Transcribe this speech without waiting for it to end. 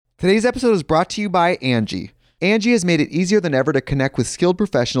Today's episode is brought to you by Angie. Angie has made it easier than ever to connect with skilled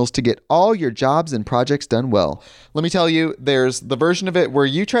professionals to get all your jobs and projects done well. Let me tell you, there's the version of it where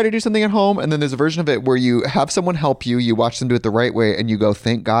you try to do something at home, and then there's a version of it where you have someone help you, you watch them do it the right way, and you go,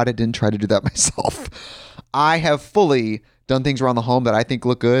 thank God I didn't try to do that myself. I have fully done things around the home that I think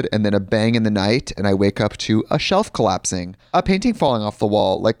look good, and then a bang in the night, and I wake up to a shelf collapsing, a painting falling off the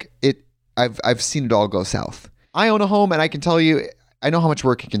wall. I've seen it all go south. I own a home, and I can tell you, I know how much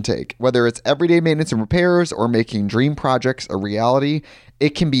work it can take. Whether it's everyday maintenance and repairs or making dream projects a reality,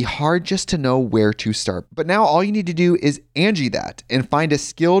 it can be hard just to know where to start. But now all you need to do is Angie that and find a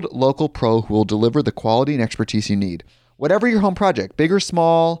skilled local pro who will deliver the quality and expertise you need. Whatever your home project, big or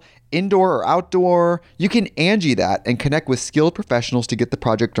small, indoor or outdoor, you can Angie that and connect with skilled professionals to get the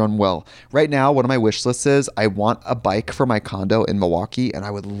project done well. Right now, one of my wish lists is I want a bike for my condo in Milwaukee, and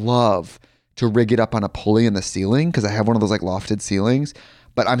I would love to rig it up on a pulley in the ceiling because I have one of those like lofted ceilings,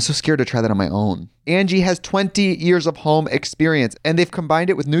 but I'm so scared to try that on my own. Angie has 20 years of home experience, and they've combined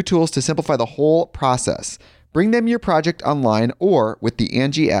it with new tools to simplify the whole process. Bring them your project online or with the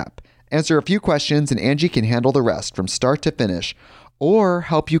Angie app. Answer a few questions and Angie can handle the rest from start to finish, or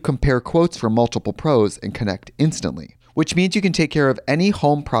help you compare quotes from multiple pros and connect instantly, which means you can take care of any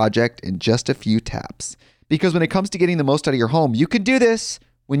home project in just a few taps. Because when it comes to getting the most out of your home, you can do this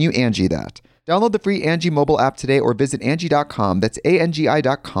when you Angie that. Download the free Angie mobile app today or visit Angie.com. That's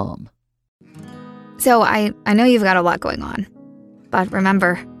ANGI.com. So I know you've got a lot going on, but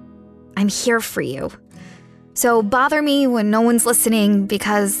remember, I'm here for you. So bother me when no one's listening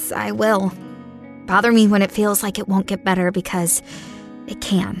because I will. Bother me when it feels like it won't get better because it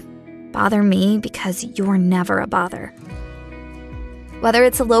can. Bother me because you're never a bother. Whether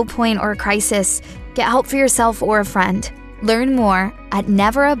it's a low point or a crisis, get help for yourself or a friend. Learn more at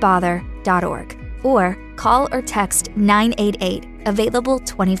neverabother.org or call or text 988, available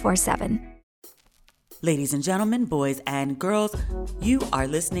 24/7. Ladies and gentlemen, boys and girls, you are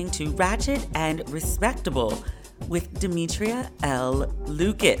listening to Ratchet and Respectable with Demetria L.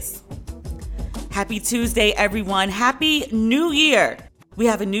 Lucas. Happy Tuesday, everyone. Happy New Year. We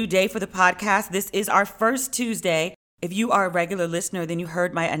have a new day for the podcast. This is our first Tuesday. If you are a regular listener, then you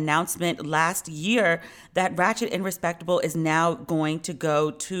heard my announcement last year that Ratchet and Respectable is now going to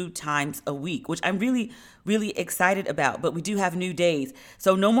go 2 times a week, which I'm really, really excited about. But we do have new days.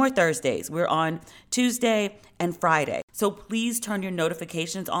 So no more Thursdays. We're on Tuesday and Friday. So please turn your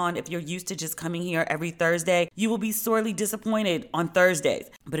notifications on. If you're used to just coming here every Thursday, you will be sorely disappointed on Thursdays.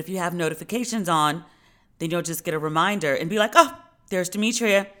 But if you have notifications on, then you'll just get a reminder and be like, oh, there's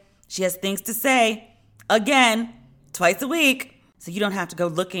Demetria. She has things to say again. Twice a week, so you don't have to go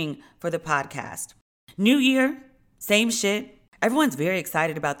looking for the podcast. New year, same shit. Everyone's very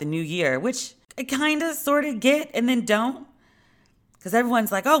excited about the new year, which I kind of sort of get and then don't. Because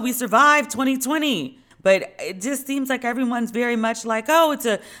everyone's like, oh, we survived 2020. But it just seems like everyone's very much like, oh, it's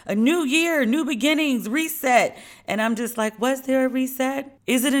a new year, new beginnings, reset. And I'm just like, was there a reset?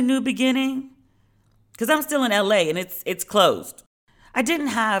 Is it a new beginning? Because I'm still in LA and it's closed. I didn't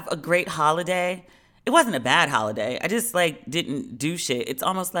have a great holiday. It wasn't a bad holiday. I just didn't do shit. It's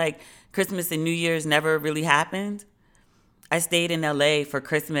almost like Christmas and New Year's never really happened. I stayed in LA for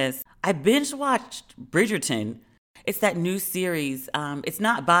Christmas. I binge watched Bridgerton. It's that new series. It's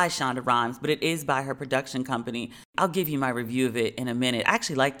not by Shonda Rhimes, but it is by her production company. I'll give you my review of it in a minute. I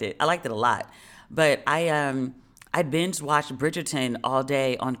actually liked it. I liked it a lot. But I binge watched Bridgerton all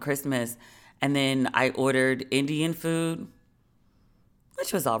day on Christmas, and then I ordered Indian food,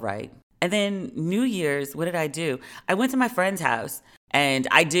 which was all right. And then New Year's, what did I do? I went to my friend's house, and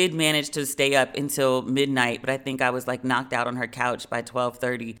I did manage to stay up until midnight, but I think I was knocked out on her couch by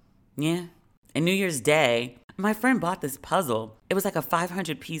 12:30. Yeah. And New Year's Day, my friend bought this puzzle. It was like a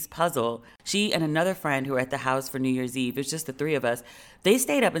 500-piece puzzle. She and another friend who were at the house for New Year's Eve, it was just the 3 of us, they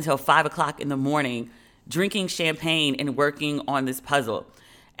stayed up until 5 o'clock in the morning drinking champagne and working on this puzzle.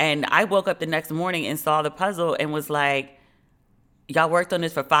 And I woke up the next morning and saw the puzzle and was like, y'all worked on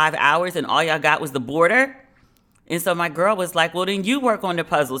this for 5 hours and all y'all got was the border? And so my girl was like, well, then you work on the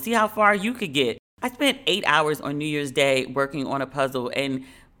puzzle. See how far you could get. I spent 8 hours on New Year's Day working on a puzzle. And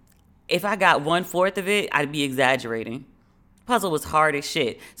if I got 1/4 of it, I'd be exaggerating. The puzzle was hard as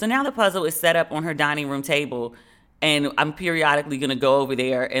shit. So now the puzzle is set up on her dining room table. And I'm periodically going to go over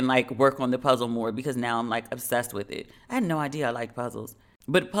there and work on the puzzle more because now I'm obsessed with it. I had no idea I liked puzzles.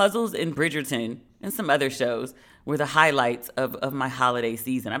 But puzzles and Bridgerton and some other shows were the highlights of my holiday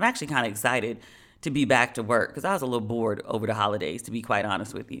season. I'm actually kind of excited to be back to work because I was a little bored over the holidays, to be quite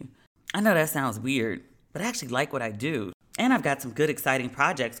honest with you. I know that sounds weird, but I actually like what I do. And I've got some good, exciting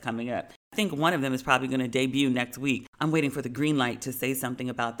projects coming up. I think one of them is probably going to debut next week. I'm waiting for the green light to say something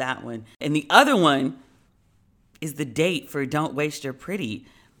about that one. And the other one is the date for Don't Waste Your Pretty.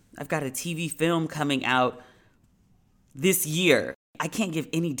 I've got a TV film coming out this year. I can't give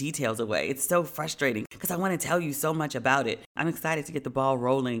any details away. It's so frustrating because I want to tell you so much about it. I'm excited to get the ball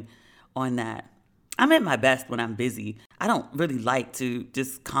rolling on that. I'm at my best when I'm busy. I don't really like to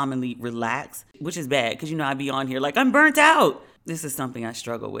just commonly relax, which is bad because, I be on here like I'm burnt out. This is something I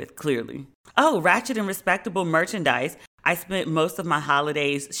struggle with, clearly. Oh, Ratchet and Respectable merchandise. I spent most of my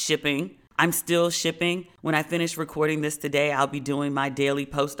holidays shipping. I'm still shipping. When I finish recording this today, I'll be doing my daily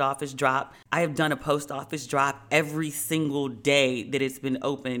post office drop. I have done a post office drop every single day that it's been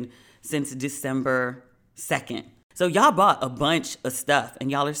open since December 2nd. So y'all bought a bunch of stuff and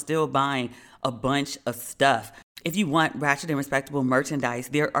y'all are still buying a bunch of stuff. If you want Ratchet and Respectable merchandise,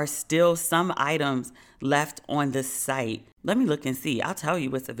 there are still some items left on the site. Let me look and see. I'll tell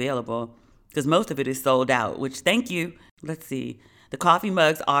you what's available because most of it is sold out, which thank you. Let's see. The coffee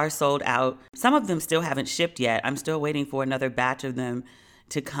mugs are sold out. Some of them still haven't shipped yet. I'm still waiting for another batch of them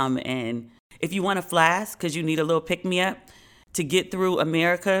to come in. If you want a flask because you need a little pick-me-up to get through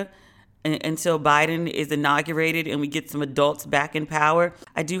America until Biden is inaugurated and we get some adults back in power,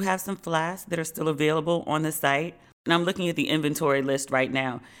 I do have some flasks that are still available on the site. And I'm looking at the inventory list right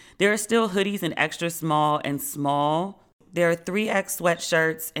now. There are still hoodies in extra small and small. There are 3X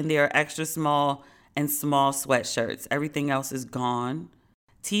sweatshirts and there are extra small and small sweatshirts. Everything else is gone.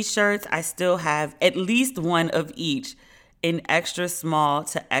 T-shirts, I still have at least one of each in extra small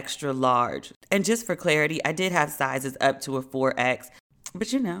to extra large. And just for clarity, I did have sizes up to a 4X.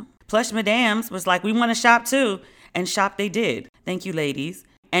 But Plush Madams was like, we want to shop too. And shop they did. Thank you, ladies.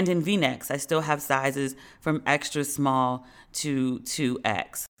 And in V-necks, I still have sizes from extra small to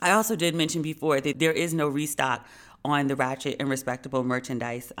 2X. I also did mention before that there is no restock on the Ratchet and Respectable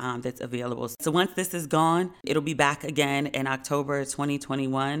merchandise that's available. So once this is gone, it'll be back again in October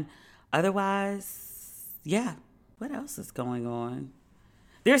 2021. Otherwise, yeah, what else is going on?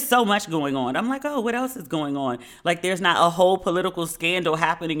 There's so much going on. I'm like, oh, what else is going on? Like there's not a whole political scandal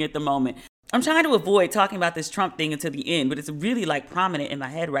happening at the moment. I'm trying to avoid talking about this Trump thing until the end, but it's really like prominent in my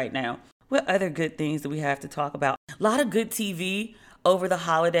head right now. What other good things do we have to talk about? A lot of good TV over the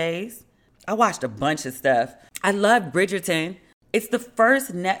holidays. I watched a bunch of stuff. I love Bridgerton. It's the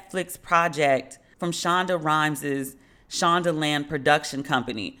first Netflix project from Shonda Rhimes' Shondaland production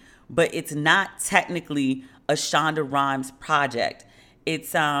company, but it's not technically a Shonda Rhimes project.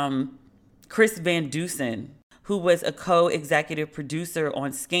 It's Chris Van Dusen, who was a co-executive producer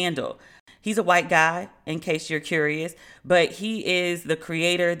on Scandal. He's a white guy, in case you're curious, but he is the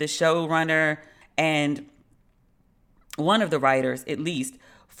creator, the showrunner, and one of the writers, at least,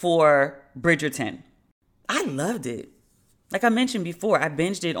 for Bridgerton. I loved it. Like I mentioned before, I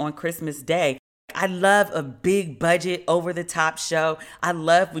binged it on Christmas Day. I love a big budget, over-the-top show. I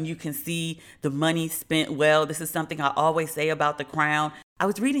love when you can see the money spent well. This is something I always say about The Crown. I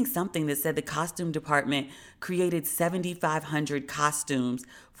was reading something that said the costume department created 7,500 costumes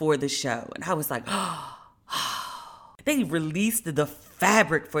for the show. And I was like, oh. They released the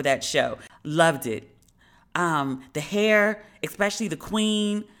fabric for that show. Loved it. The hair, especially the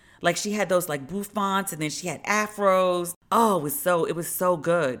queen, like she had those like bouffants and then she had afros. Oh, it was so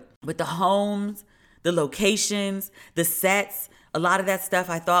good. With the homes, the locations, the sets, a lot of that stuff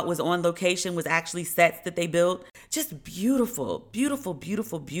I thought was on location was actually sets that they built. Just beautiful, beautiful,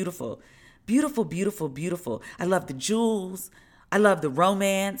 beautiful, beautiful, beautiful, beautiful, beautiful. I love the jewels. I love the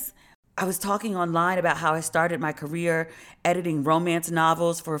romance. I was talking online about how I started my career editing romance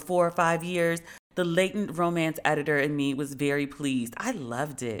novels for 4 or 5 years. The latent romance editor in me was very pleased. I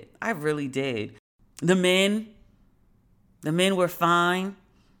loved it. I really did. The men were fine.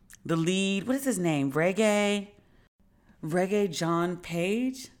 The lead, what is his name? Reggae John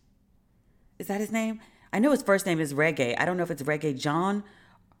Page? Is that his name? I know his first name is Reggae. I don't know if it's Reggae John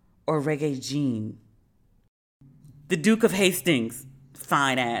or Reggae Jean. The Duke of Hastings.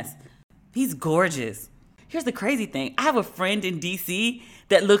 Fine ass. He's gorgeous. Here's the crazy thing. I have a friend in DC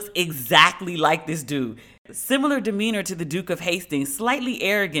that looks exactly like this dude. Similar demeanor to the Duke of Hastings, slightly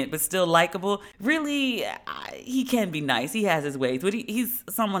arrogant, but still likable. Really, he can be nice. He has his ways, but he's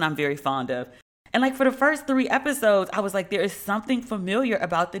someone I'm very fond of. And like for the first 3 episodes, I was like, there is something familiar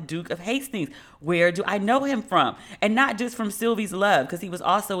about the Duke of Hastings. Where do I know him from? And not just from Sylvie's Love, because he was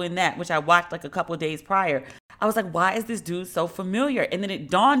also in that, which I watched like a couple of days prior. I was like, why is this dude so familiar? And then it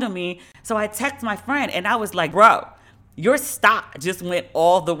dawned on me. So I texted my friend and I was like, bro, your stock just went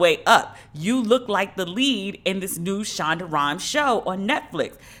all the way up. You look like the lead in this new Shonda Rhimes show on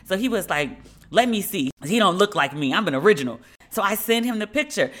Netflix. So he was like, let me see. He don't look like me. I'm an original. So I sent him the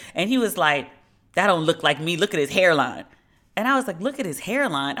picture and he was like, that don't look like me. Look at his hairline. And I was like, look at his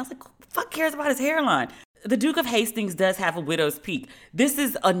hairline. I was like, who the fuck cares about his hairline? The Duke of Hastings does have a widow's peak. This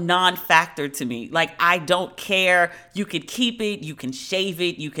is a non-factor to me. Like, I don't care. You could keep it. You can shave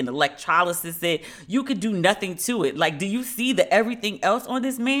it. You can electrolysis it. You could do nothing to it. Like, do you see the everything else on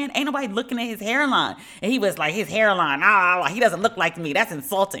this man? Ain't nobody looking at his hairline. And he was like, his hairline, he doesn't look like me. That's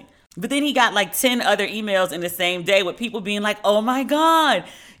insulting. But then he got like 10 other emails in the same day with people being like, oh my God,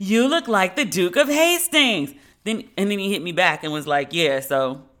 you look like the Duke of Hastings. And then he hit me back and was like, yeah,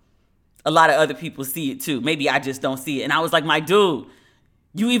 so a lot of other people see it too. Maybe I just don't see it. And I was like, my dude,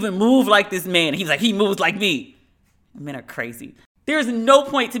 you even move like this man. He's like, he moves like me. Men are crazy. There's no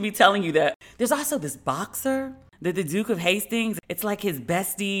point to me telling you that. There's also this boxer, the Duke of Hastings. It's like his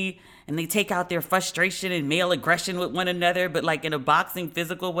bestie, and they take out their frustration and male aggression with one another, but like in a boxing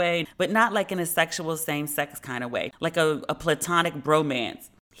physical way, but not like in a sexual same-sex kind of way, like a platonic bromance.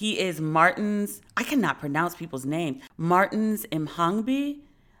 He is Martins, I cannot pronounce people's names, Martins Imhangbe?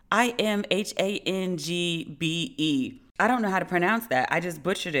 Imhangbe. I don't know how to pronounce that. I just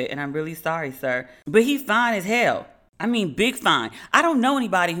butchered it, and I'm really sorry, sir. But he's fine as hell. I mean, big fine. I don't know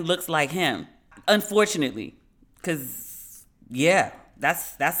anybody who looks like him, unfortunately, because, yeah,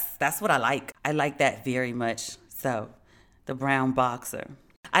 that's what I like. I like that very much. So, the brown boxer.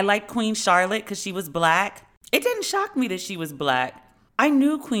 I like Queen Charlotte because she was black. It didn't shock me that she was black. I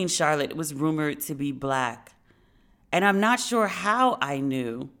knew Queen Charlotte was rumored to be black, and I'm not sure how I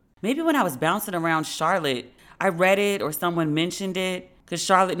knew. Maybe when I was bouncing around Charlotte, I read it or someone mentioned it, because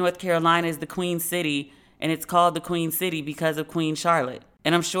Charlotte, North Carolina is the Queen City, and it's called the Queen City because of Queen Charlotte.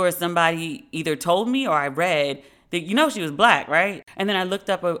 And I'm sure somebody either told me or I read that, you know, she was black, right? And then I looked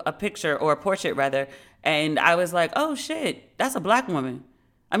up a picture, or a portrait rather, and I was like, oh shit, that's a black woman.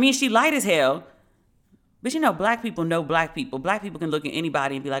 I mean, she light as hell, but you know, black people know black people. Black people can look at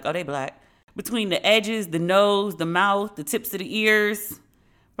anybody and be like, oh, they black. Between the edges, the nose, the mouth, the tips of the ears,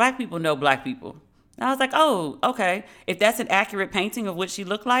 black people know black people. And I was like, oh, okay. If that's an accurate painting of what she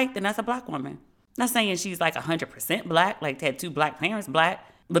looked like, then that's a black woman. Not saying she's like 100% black, like had two black parents black,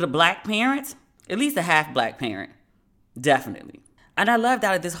 but a black parent, at least a half black parent, definitely. And I loved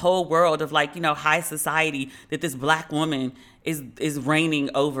out of this whole world of like, you know, high society that this black woman is reigning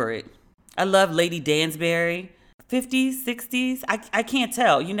over it. I love Lady Dansbury. 50s, 60s, I can't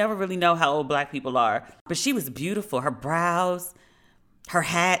tell. You never really know how old black people are. But she was beautiful. Her brows, her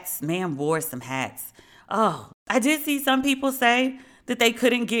hats. Man wore some hats. Oh, I did see some people say that they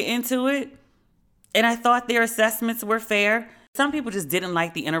couldn't get into it. And I thought their assessments were fair. Some people just didn't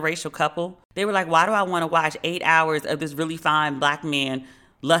like the interracial couple. They were like, why do I want to watch 8 hours of this really fine black man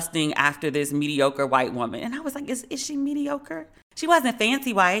lusting after this mediocre white woman? And I was like, is she mediocre? She wasn't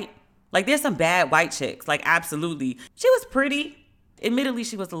fancy white. Like, there's some bad white chicks. Like, absolutely. She was pretty. Admittedly,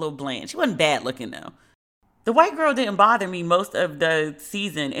 she was a little bland. She wasn't bad looking, though. The white girl didn't bother me most of the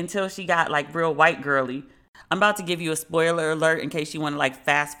season until she got, like, real white girly. I'm about to give you a spoiler alert in case you want to, like,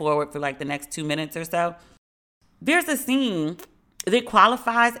 fast forward for, like, the next 2 minutes or so. There's a scene that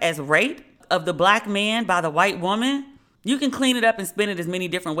qualifies as rape of the black man by the white woman. You can clean it up and spin it as many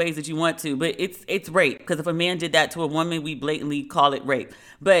different ways that you want to, but it's rape. Because if a man did that to a woman, we blatantly call it rape.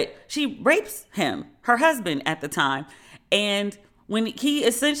 But she rapes him, her husband at the time. And when he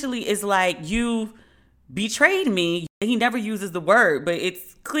essentially is like, you betrayed me, he never uses the word, but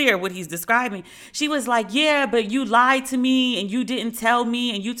it's clear what he's describing. She was like, yeah, but you lied to me and you didn't tell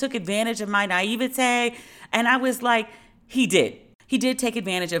me and you took advantage of my naivete. And I was like, he did. He did take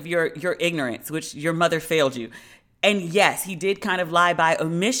advantage of your ignorance, which your mother failed you. And yes, he did kind of lie by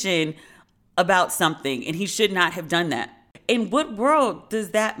omission about something, and he should not have done that. In what world does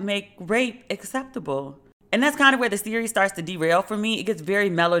that make rape acceptable? And that's kind of where the series starts to derail for me. It gets very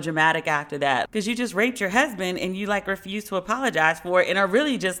melodramatic after that, because you just raped your husband and you like refuse to apologize for it and are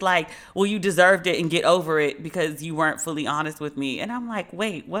really just like, well, you deserved it and get over it because you weren't fully honest with me. And I'm like,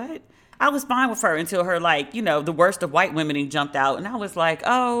 wait, what? I was fine with her until her, like, you know, the worst of white women jumped out. And I was like,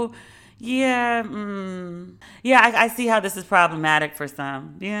 oh, yeah, I see how this is problematic for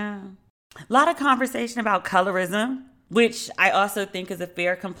some. Yeah. A lot of conversation about colorism, which I also think is a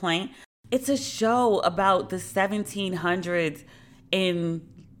fair complaint. It's a show about the 1700s in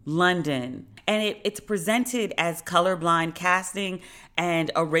London. And it's presented as colorblind casting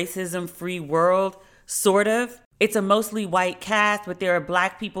and a racism-free world, sort of. It's a mostly white cast, but there are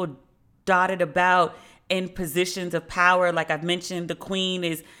black people dotted about in positions of power. Like I've mentioned, the queen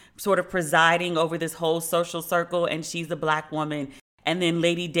is sort of presiding over this whole social circle, and she's a black woman. And then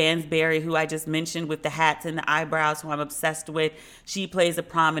Lady Dansbury, who I just mentioned with the hats and the eyebrows, who I'm obsessed with, she plays a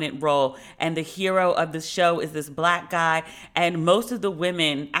prominent role. And the hero of the show is this black guy. And most of the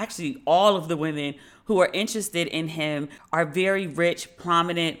women, actually all of the women who are interested in him are very rich,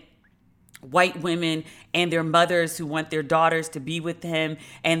 prominent white women and their mothers who want their daughters to be with him.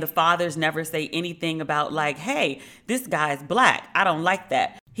 And the fathers never say anything about like, hey, this guy's black. I don't like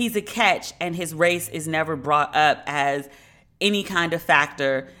that. He's a catch, and his race is never brought up as any kind of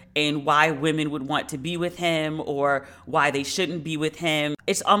factor in why women would want to be with him or why they shouldn't be with him.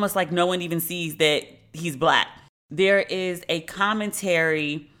 It's almost like no one even sees that he's black. There is a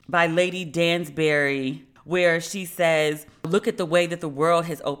commentary by Lady Dansbury where she says, look at the way that the world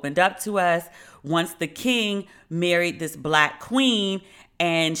has opened up to us. Once the king married this black queen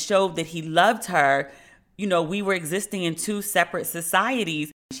and showed that he loved her, you know, we were existing in two separate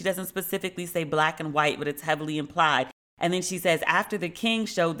societies. She doesn't specifically say black and white, but it's heavily implied. And then she says, after the king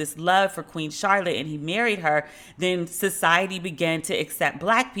showed this love for Queen Charlotte and he married her, then society began to accept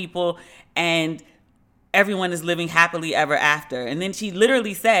black people and everyone is living happily ever after. And then she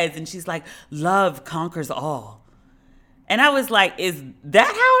literally says, and she's like, love conquers all. And I was like, is that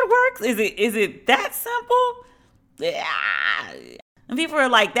how it works? Is it that simple? Yeah. And people are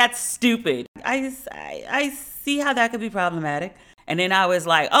like, that's stupid. I see how that could be problematic. And then I was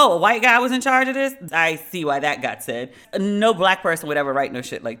like, oh, a white guy was in charge of this? I see why that got said. No black person would ever write no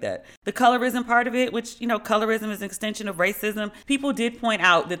shit like that. The colorism part of it, which, you know, colorism is an extension of racism. People did point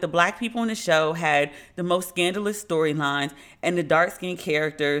out that the black people in the show had the most scandalous storylines, and the dark-skinned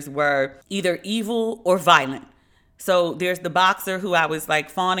characters were either evil or violent. So there's the boxer who I was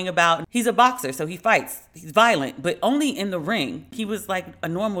like fawning about. He's a boxer, so he fights. He's violent, but only in the ring. He was like a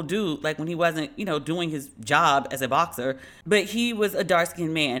normal dude, like when he wasn't, you know, doing his job as a boxer. But he was a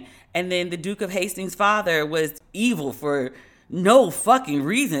dark-skinned man. And then the Duke of Hastings' father was evil for no fucking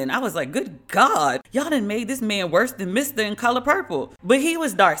reason. I was like, good God, y'all done made this man worse than Mr. in Color Purple. But he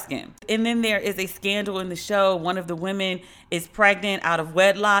was dark-skinned. And then there is a scandal in the show. One of the women is pregnant out of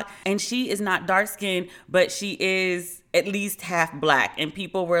wedlock, and she is not dark-skinned, but she is at least half black. And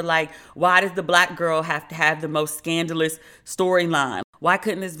people were like, why does the black girl have to have the most scandalous storyline? Why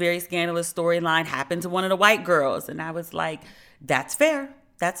couldn't this very scandalous storyline happen to one of the white girls? And I was like, that's fair.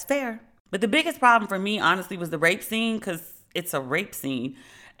 That's fair. But the biggest problem for me, honestly, was the rape scene, because it's a rape scene.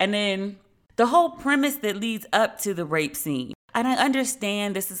 And then the whole premise that leads up to the rape scene. And I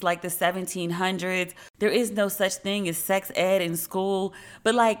understand this is like the 1700s. There is no such thing as sex ed in school.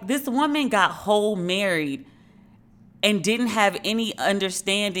 But like, this woman got whole married and didn't have any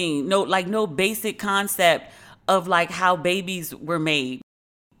understanding, no basic concept of like how babies were made.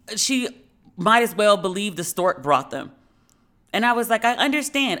 She might as well believe the stork brought them. And I was like, I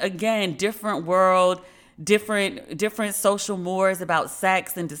understand. Again, different world, different social mores about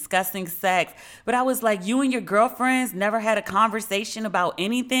sex and discussing sex. But I was like, you and your girlfriends never had a conversation about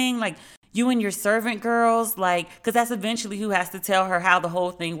anything? Like, you and your servant girls? Like, because that's eventually who has to tell her how the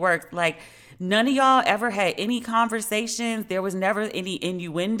whole thing works. Like, none of y'all ever had any conversations. There was never any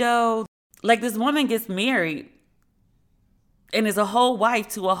innuendo. Like, this woman gets married and is a whole wife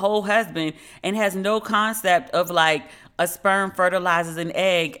to a whole husband and has no concept of like a sperm fertilizes an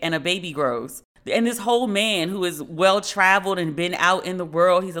egg and a baby grows. And this whole man who is well-traveled and been out in the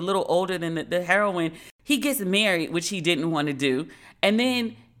world, he's a little older than the heroine, he gets married, which he didn't want to do. And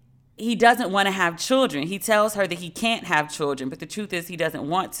then he doesn't want to have children. He tells her that he can't have children, but the truth is he doesn't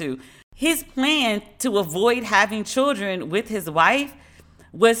want to. His plan to avoid having children with his wife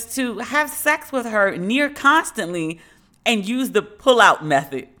was to have sex with her near constantly and use the pull-out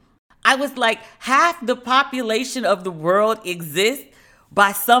method. I was like, half the population of the world exists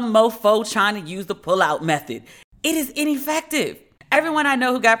by some mofo trying to use the pull-out method. It is ineffective. Everyone I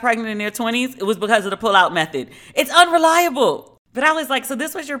know who got pregnant in their 20s, it was because of the pull-out method. It's unreliable. But I was like, so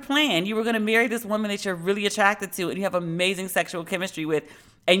this was your plan. You were going to marry this woman that you're really attracted to and you have amazing sexual chemistry with,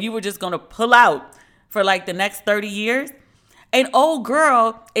 and you were just going to pull out for like the next 30 years? An old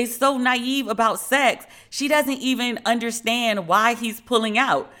girl is so naive about sex, she doesn't even understand why he's pulling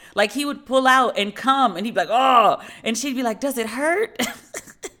out. Like, he would pull out and come, and he'd be like, oh, and she'd be like, does it hurt?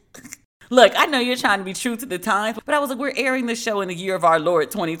 Look, I know you're trying to be true to the times, but I was like, we're airing this show in the year of our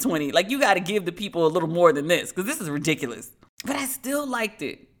Lord 2020. Like, you got to give the people a little more than this, because this is ridiculous. But I still liked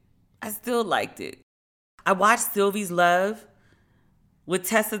it. I watched Sylvie's Love with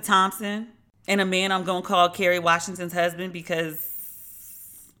Tessa Thompson and a man I'm going to call Kerry Washington's husband,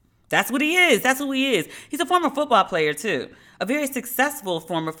 because that's what he is. That's who he is. He's a former football player, too. A very successful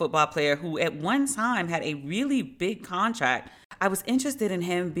former football player who at one time had a really big contract. I was interested in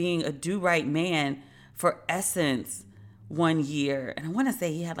him being a do-right man for Essence one year. And I want to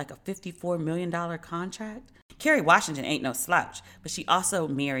say he had like a $54 million contract. Kerry Washington ain't no slouch, but she also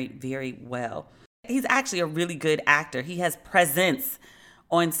married very well. He's actually a really good actor. He has presence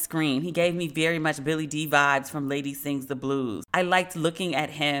on screen. He gave me very much Billy Dee vibes from Lady Sings the Blues. I liked looking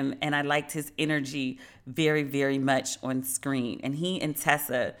at him, and I liked his energy very, very much on screen. And he and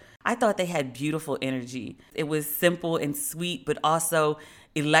Tessa, I thought they had beautiful energy. It was simple and sweet, but also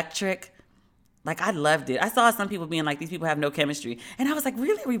electric. Like, I loved it. I saw some people being like, these people have no chemistry. And I was like,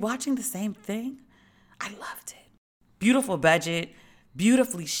 really? Are we watching the same thing? I loved it. Beautiful budget,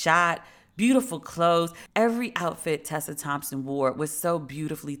 beautifully shot, beautiful clothes. Every outfit Tessa Thompson wore was so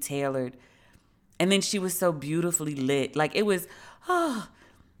beautifully tailored. And then she was so beautifully lit. Like, it was, I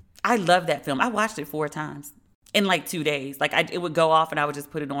love that film. I watched it 4 times in like 2 days. Like, it would go off and I would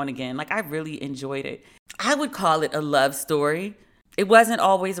just put it on again. Like, I really enjoyed it. I would call it a love story. It wasn't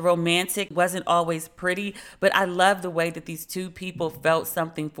always romantic, wasn't always pretty, but I love the way that these two people felt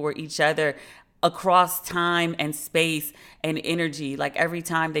something for each other across time and space and energy. Like, every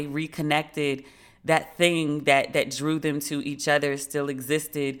time they reconnected, that thing that drew them to each other still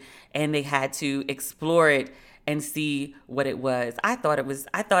existed, and they had to explore it and see what it was. I thought it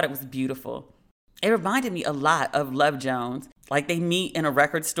was beautiful. It reminded me a lot of Love Jones. Like, they meet in a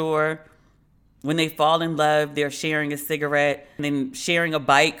record store. When they fall in love, they're sharing a cigarette and then sharing a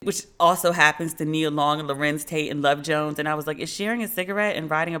bike, which also happens to Nia Long and Lorenz Tate and Love Jones. And I was like, is sharing a cigarette and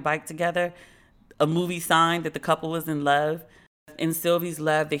riding a bike together a movie sign that the couple was in love? In Sylvie's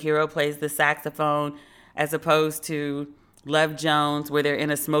Love, the hero plays the saxophone, as opposed to Love Jones, where they're in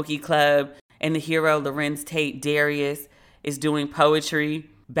a smoky club and the hero, Lorenz Tate, Darius, is doing poetry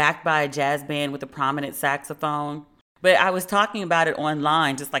backed by a jazz band with a prominent saxophone. But I was talking about it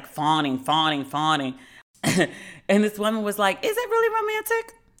online, just like fawning. And this woman was like, is it really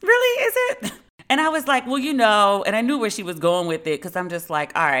romantic? Really, is it? And I was like, well, you know, and I knew where she was going with it, because I'm just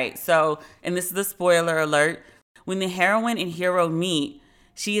like, all right, so, and this is the spoiler alert, when the heroine and hero meet,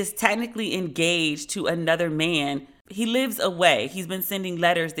 she is technically engaged to another man. He lives away. He's been sending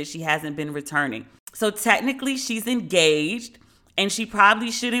letters that she hasn't been returning. So technically she's engaged, and she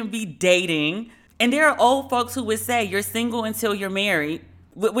probably shouldn't be dating. And there are old folks who would say you're single until you're married,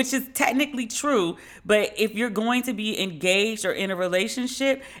 which is technically true. But if you're going to be engaged or in a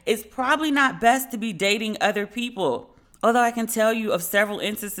relationship, it's probably not best to be dating other people. Although I can tell you of several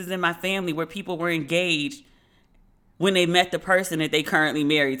instances in my family where people were engaged when they met the person that they currently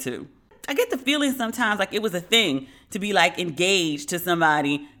married to. I get the feeling sometimes like it was a thing to be like engaged to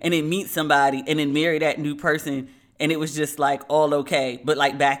somebody and then meet somebody and then marry that new person. And it was just like all okay, but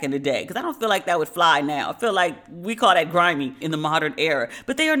like back in the day. Because I don't feel like that would fly now. I feel like we call that grimy in the modern era.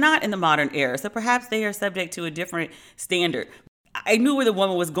 But they are not in the modern era. So perhaps they are subject to a different standard. I knew where the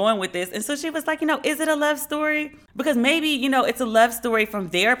woman was going with this. And so she was like, is it a love story? Because maybe, it's a love story from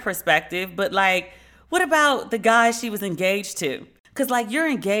their perspective. But like, what about the guy she was engaged to? Because like, you're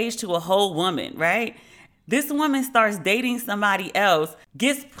engaged to a whole woman, right? This woman starts dating somebody else,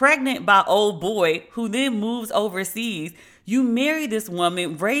 gets pregnant by old boy, who then moves overseas. You marry this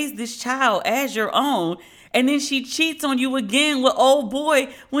woman, raise this child as your own, and then she cheats on you again with old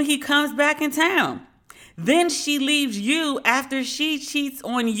boy when he comes back in town. Then she leaves you after she cheats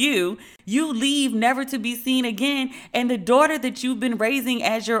on you. You leave never to be seen again. And the daughter that you've been raising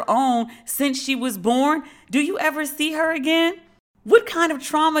as your own since she was born, do you ever see her again? What kind of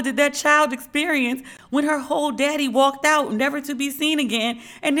trauma did that child experience when her whole daddy walked out, never to be seen again,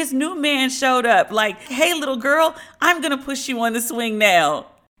 and this new man showed up like, hey, little girl, I'm going to push you on the swing now.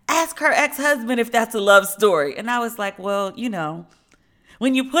 Ask her ex-husband if that's a love story. And I was like, well,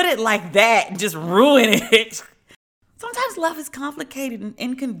 when you put it like that and just ruin it, sometimes love is complicated and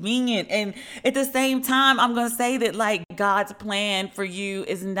inconvenient. And at the same time, I'm going to say that like God's plan for you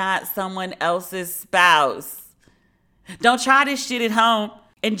is not someone else's spouse. Don't try this shit at home.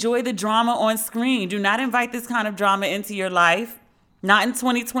 Enjoy the drama on screen. Do not invite this kind of drama into your life. Not in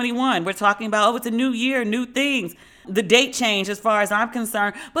 2021. We're talking about, it's a new year, new things. The date change as far as I'm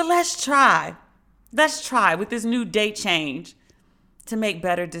concerned. But let's try with this new date change to make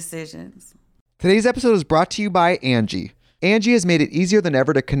better decisions. Today's episode is brought to you by Angie. Angie has made it easier than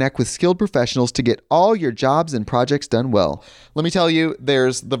ever to connect with skilled professionals to get all your jobs and projects done well. Let me tell you,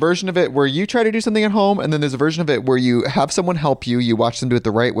 there's the version of it where you try to do something at home, and then there's a version of it where you have someone help you, you watch them do it the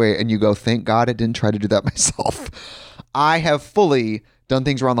right way, and you go, thank God I didn't try to do that myself. I have fully done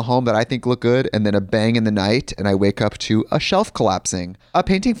things around the home that I think look good, and then a bang in the night, and I wake up to a shelf collapsing, a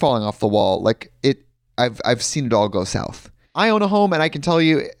painting falling off the wall. I've seen it all go south. I own a home, and I can tell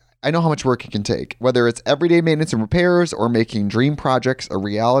you, I know how much work it can take. Whether it's everyday maintenance and repairs or making dream projects a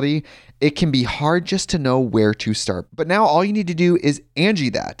reality, it can be hard just to know where to start. But now all you need to do is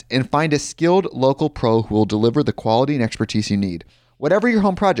Angie that and find a skilled local pro who will deliver the quality and expertise you need. Whatever your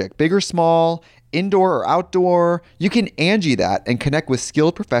home project, big or small, indoor or outdoor, you can Angie that and connect with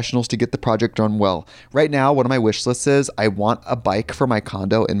skilled professionals to get the project done well. Right now, one of my wish lists is I want a bike for my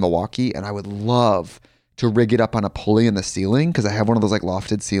condo in Milwaukee, and I would love to rig it up on a pulley in the ceiling because I have one of those like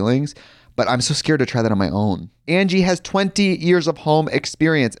lofted ceilings, but I'm so scared to try that on my own. Angie has 20 years of home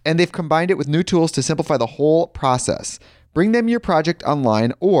experience, and they've combined it with new tools to simplify the whole process. Bring them your project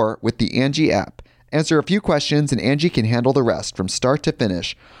online or with the Angie app. Answer a few questions and Angie can handle the rest from start to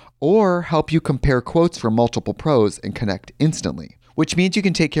finish, or help you compare quotes from multiple pros and connect instantly, which means you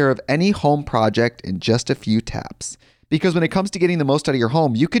can take care of any home project in just a few taps. Because when it comes to getting the most out of your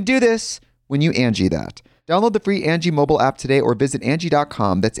home, you can do this when you Angie that. Download the free Angie mobile app today or visit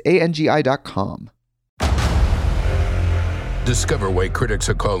Angie.com. That's ANGI.com. Discover why critics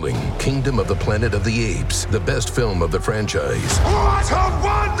are calling Kingdom of the Planet of the Apes the best film of the franchise. What a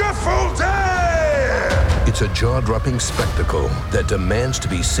wonderful day! It's a jaw-dropping spectacle that demands to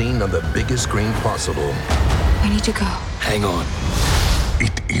be seen on the biggest screen possible. I need to go. Hang on.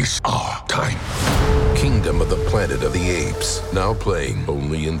 It is our time. Kingdom of the Planet of the Apes. Now playing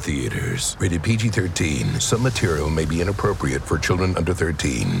only in theaters. Rated PG-13. Some material may be inappropriate for children under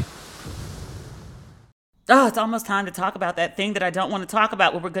 13. Oh, it's almost time to talk about that thing that I don't want to talk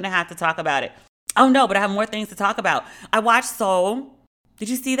about, but we're going to have to talk about it. Oh, no, but I have more things to talk about. I watched Soul. Did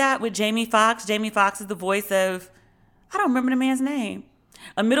you see that with Jamie Foxx? Jamie Foxx is the voice of, I don't remember the man's name.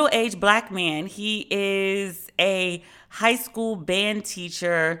 A middle-aged black man. He is a high school band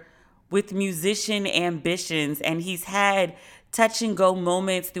teacher with musician ambitions, and he's had touch and go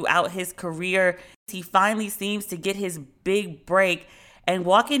moments throughout his career. He finally seems to get his big break, and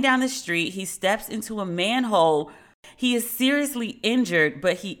walking down the street, he steps into a manhole. He is seriously injured,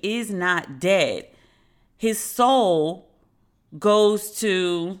 but he is not dead. His soul goes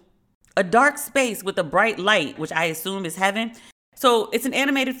to a dark space with a bright light, which I assume is heaven. So it's an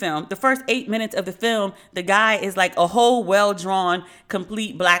animated film. The first 8 minutes of the film, the guy is like a whole well-drawn,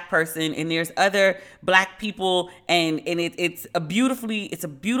 complete black person, and there's other black people, and it's a beautiful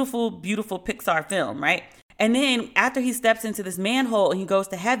Pixar film, right? And then after he steps into this manhole and he goes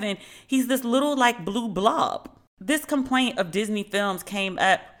to heaven, he's this little like blue blob. This complaint of Disney films came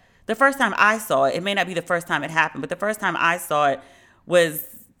up the first time I saw it. It may not be the first time it happened, but the first time I saw it was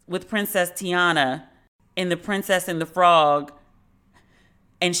with Princess Tiana in The Princess and the Frog.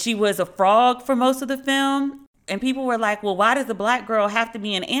 And she was a frog for most of the film. And people were like, well, why does the black girl have to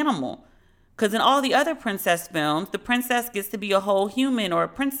be an animal? Because in all the other princess films, the princess gets to be a whole human or a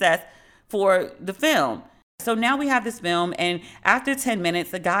princess for the film. So now we have this film, and after 10 minutes,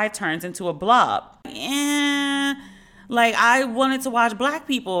 the guy turns into a blob. Like, I wanted to watch black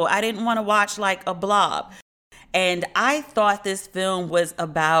people. I didn't want to watch like a blob. And I thought this film was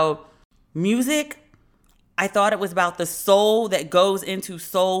about music. I thought it was about the soul that goes into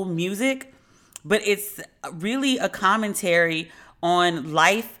soul music, but it's really a commentary on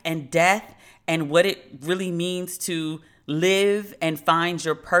life and death and what it really means to live and find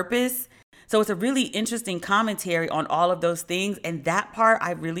your purpose. So it's a really interesting commentary on all of those things. And that part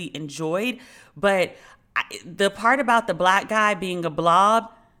I really enjoyed. But the part about the black guy being a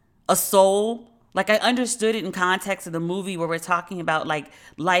blob, a soul, like I understood it in context of the movie where we're talking about like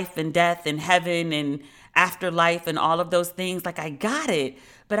life and death and heaven and afterlife and all of those things. Like I got it.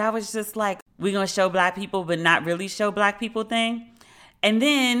 But I was just like, we're going to show black people, but not really show black people thing. And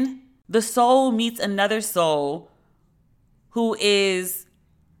then the soul meets another soul who is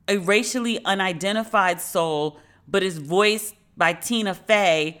a racially unidentified soul, but is voiced by Tina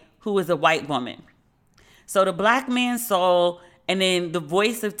Fey, who is a white woman. So the black man's soul and then the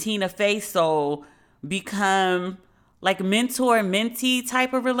voice of Tina Fey's soul become like mentor-mentee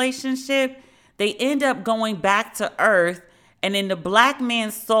type of relationship. They end up going back to Earth, and then the black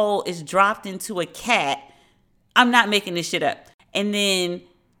man's soul is dropped into a cat. I'm not making this shit up. And then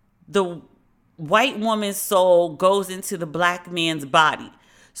the white woman's soul goes into the black man's body.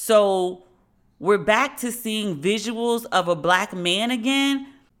 So we're back to seeing visuals of a black man again,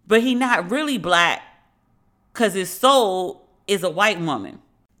 but he not really black because his soul is a white woman.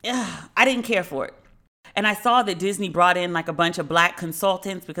 Ugh, I didn't care for it. And I saw that Disney brought in like a bunch of black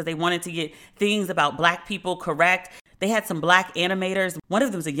consultants because they wanted to get things about black people correct. They had some black animators. One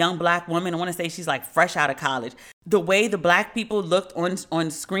of them was a young black woman. I want to say she's like fresh out of college. The way the black people looked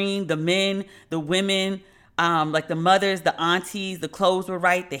on screen, the men, the women, Like the mothers, the aunties, the clothes were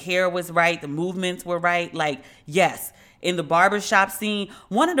right, the hair was right, the movements were right. Like, yes. In the barbershop scene,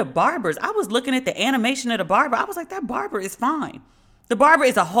 one of the barbers, I was looking at the animation of the barber. I was like, that barber is fine. The barber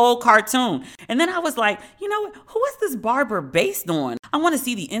is a whole cartoon. And then I was like, you know what? Who is this barber based on? I want to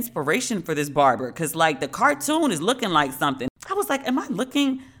see the inspiration for this barber because, like, the cartoon is looking like something. I was like, am I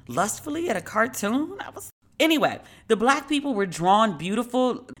looking lustfully at a cartoon? Anyway, the Black people were drawn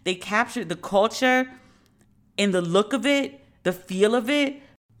beautiful. They captured the culture and the look of it, the feel of it.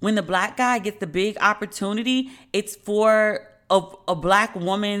 When the Black guy gets the big opportunity, it's for a Black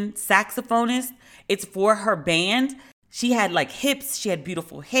woman saxophonist. It's for her band. She had like hips, she had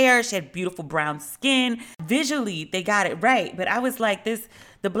beautiful hair, she had beautiful brown skin. Visually, they got it right. But I was like,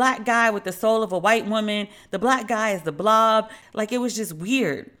 the Black guy with the soul of a white woman, the Black guy is the blob. Like, it was just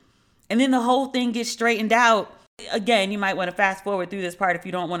weird. And then the whole thing gets straightened out. Again, you might want to fast forward through this part if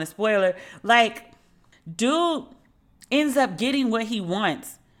you don't want a spoiler. Like, dude ends up getting what he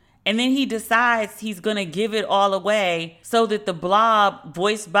wants. And then he decides he's going to give it all away so that the blob,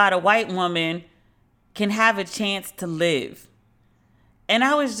 voiced by the white woman, can have a chance to live. And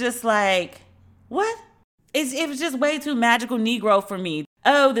I was just like, what? It was just way too magical Negro for me.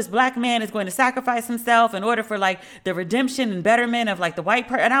 Oh, this Black man is going to sacrifice himself in order for like the redemption and betterment of like the white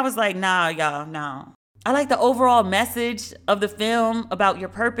person. And I was like, nah, y'all, no. I like the overall message of the film about your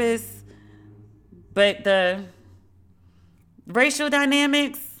purpose, but the racial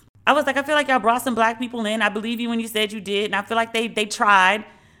dynamics, I was like, I feel like y'all brought some Black people in. I believe you when you said you did. And I feel like they tried.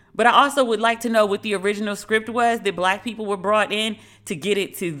 But I also would like to know what the original script was that Black people were brought in to get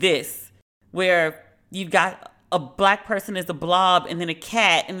it to this, where you've got a Black person as a blob and then a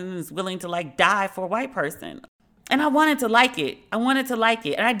cat and then is willing to like die for a white person. And I wanted to like it.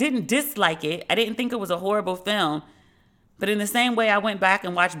 And I didn't dislike it. I didn't think it was a horrible film. But in the same way, I went back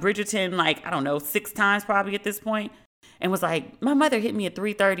and watched Bridgerton like, I don't know, 6 times probably at this point. And was like, my mother hit me at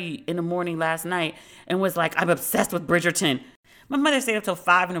 3:30 in the morning last night and was like, I'm obsessed with Bridgerton. My mother stayed up till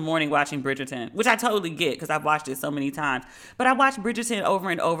 5 in the morning watching Bridgerton, which I totally get because I've watched it so many times. But I watched Bridgerton over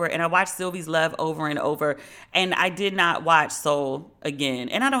and over, and I watched Sylvie's Love over and over, and I did not watch Soul again,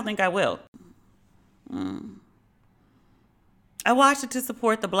 and I don't think I will. I watched it to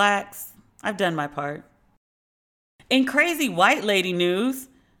support the Blacks. I've done my part. In crazy white lady news,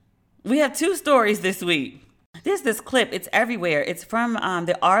 we have 2 stories this week. There's this clip. It's everywhere. It's from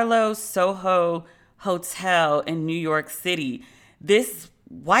the Arlo Soho Hotel in New York City. This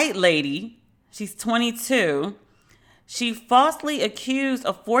white lady, she's 22, she falsely accused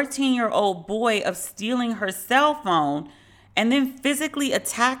a 14-year-old boy of stealing her cell phone and then physically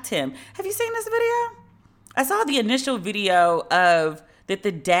attacked him. Have you seen this video? I saw the initial video of that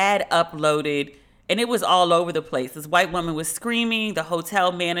the dad uploaded, and it was all over the place. This white woman was screaming. The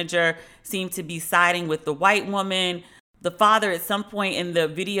hotel manager seemed to be siding with the white woman. The father at some point in the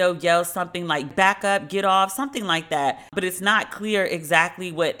video yells something like, back up, get off, something like that. But it's not clear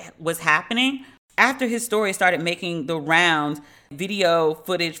exactly what was happening. After his story started making the rounds, video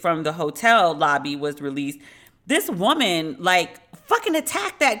footage from the hotel lobby was released. This woman, like, fucking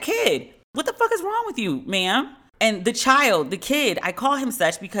attacked that kid. What the fuck is wrong with you, ma'am? And the child, the kid, I call him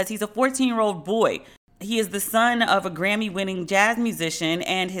such because he's a 14-year-old boy. He is the son of a Grammy-winning jazz musician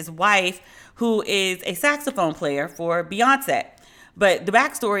and his wife, who is a saxophone player for Beyonce. But the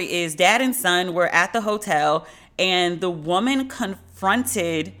backstory is dad and son were at the hotel and the woman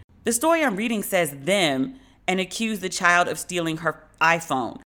confronted, the story I'm reading says them, and accused the child of stealing her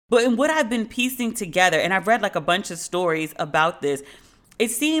iPhone. But in what I've been piecing together, and I've read like a bunch of stories about this, it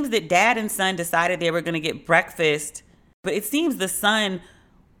seems that dad and son decided they were going to get breakfast, but it seems the son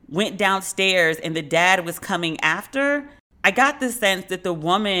went downstairs and the dad was coming after. I got the sense that the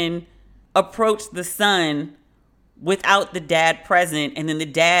woman approached the son without the dad present, and then the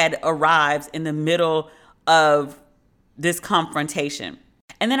dad arrives in the middle of this confrontation.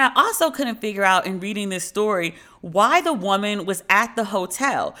 And then I also couldn't figure out in reading this story why the woman was at the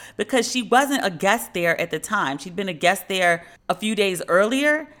hotel, because she wasn't a guest there at the time. She'd been a guest there a few days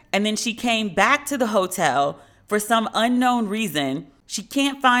earlier, and then she came back to the hotel for some unknown reason. She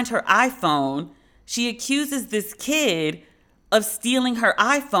can't find her iPhone. She accuses this kid of stealing her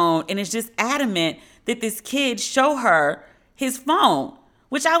iPhone and is just adamant that this kid show her his phone,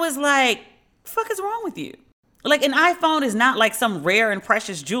 which I was like, the fuck is wrong with you? Like, an iPhone is not like some rare and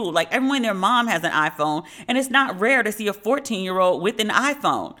precious jewel. Like, everyone and their mom has an iPhone, and it's not rare to see a 14-year-old with an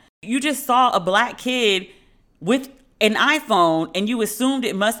iPhone. You just saw a black kid with an iPhone and you assumed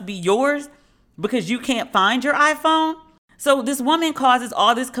it must be yours because you can't find your iPhone? So this woman causes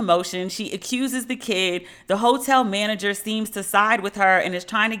all this commotion. She accuses the kid. The hotel manager seems to side with her and is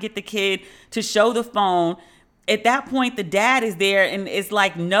trying to get the kid to show the phone. At that point, the dad is there and it's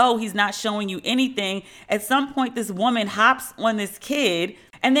like, no, he's not showing you anything. At some point, this woman hops on this kid.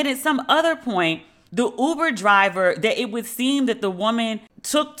 And then at some other point, the Uber driver, that it would seem that the woman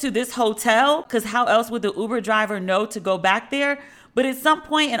took to this hotel, because how else would the Uber driver know to go back there? But at some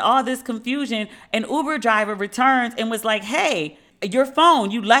point in all this confusion, an Uber driver returns and was like, hey, your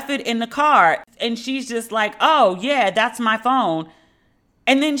phone, you left it in the car. And she's just like, oh, yeah, that's my phone.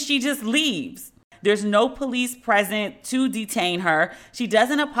 And then she just leaves. There's no police present to detain her. She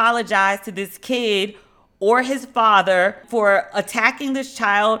doesn't apologize to this kid or his father for attacking this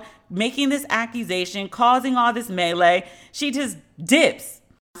child, making this accusation, causing all this melee. She just dips.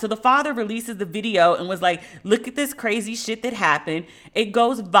 So the father releases the video and was like, look at this crazy shit that happened. It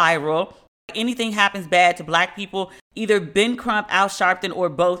goes viral. Anything happens bad to Black people, either Ben Crump, Al Sharpton, or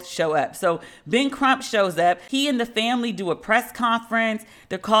both show up. So Ben Crump shows up. He and the family do a press conference.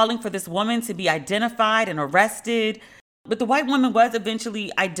 They're calling for this woman to be identified and arrested. But the white woman was eventually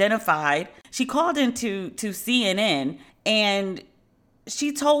identified. She called into CNN and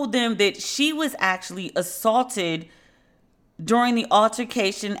she told them that she was actually assaulted during the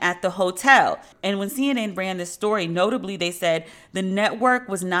altercation at the hotel. And when CNN ran this story, notably, they said the network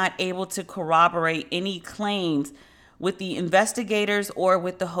was not able to corroborate any claims with the investigators or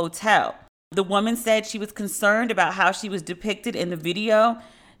with the hotel. The woman said she was concerned about how she was depicted in the video.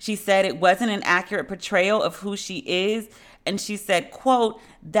 She said it wasn't an accurate portrayal of who she is. And she said, quote,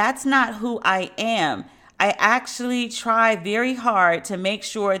 that's not who I am. I actually try very hard to make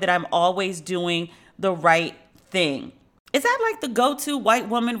sure that I'm always doing the right thing. Is that like the go-to white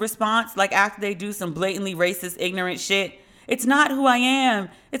woman response? Like after they do some blatantly racist, ignorant shit? It's not who I am.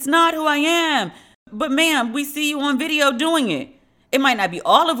 It's not who I am. But ma'am, we see you on video doing it. It might not be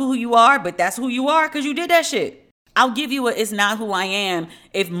all of who you are, but that's who you are because you did that shit. I'll give you a it's not who I am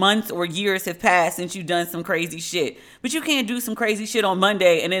if months or years have passed since you've done some crazy shit. But you can't do some crazy shit on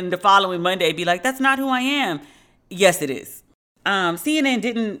Monday and then the following Monday be like, that's not who I am. Yes, it is. CNN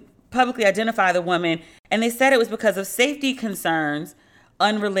didn't publicly identify the woman, and they said it was because of safety concerns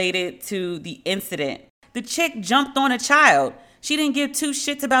unrelated to the incident. The chick jumped on a child. She didn't give two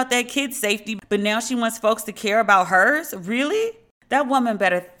shits about that kid's safety, but now she wants folks to care about hers? Really? That woman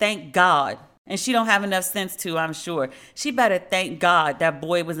better thank God. And she don't have enough sense to, I'm sure. She better thank God that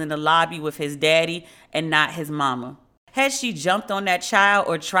boy was in the lobby with his daddy and not his mama. Had she jumped on that child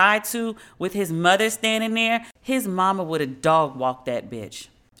or tried to with his mother standing there, his mama would have dog walked that bitch.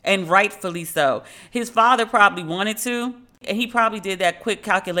 And rightfully so. His father probably wanted to, and he probably did that quick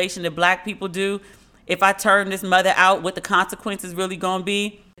calculation that Black people do. If I turn this mother out, what the consequences really gonna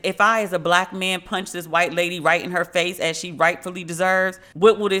be? If I, as a Black man, punch this white lady right in her face as she rightfully deserves,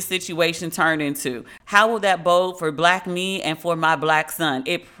 what will this situation turn into? How will that bode for Black me and for my Black son?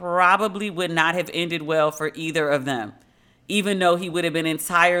 It probably would not have ended well for either of them, even though he would have been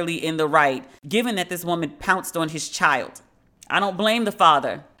entirely in the right, given that this woman pounced on his child. I don't blame the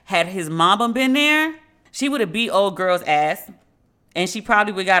father. Had his mama been there, she would have beat old girl's ass, and she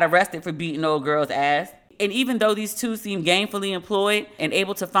probably would have got arrested for beating old girl's ass. And even though these two seem gainfully employed and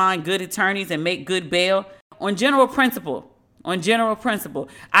able to find good attorneys and make good bail, on general principle,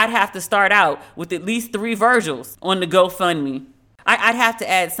 I'd have to start out with at least 3 Virgils on the GoFundMe. I'd have to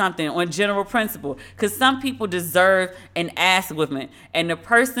add something on general principle, because some people deserve an ass whipping, and the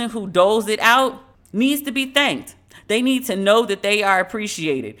person who doles it out needs to be thanked. They need to know that they are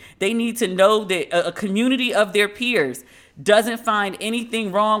appreciated. They need to know that a community of their peers doesn't find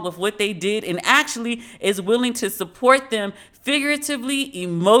anything wrong with what they did and actually is willing to support them figuratively,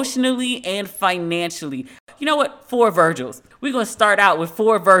 emotionally, and financially. You know what? 4 Virgils. We're going to start out with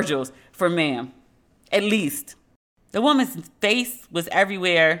 4 Virgils for ma'am, at least. The woman's face was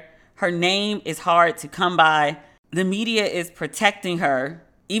everywhere. Her name is hard to come by. The media is protecting her,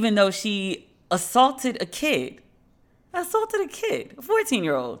 even though she assaulted a kid. A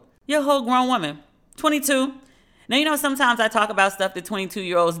 14-year-old. You're a whole grown woman, 22. Now, you know, sometimes I talk about stuff that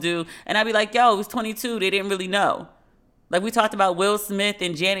 22-year-olds do, and I be like, yo, it was 22. They didn't really know. Like we talked about Will Smith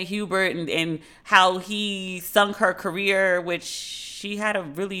and Janet Hubert and how he sunk her career, which she had a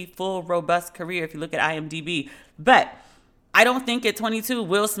really full, robust career if you look at IMDb. But I don't think at 22,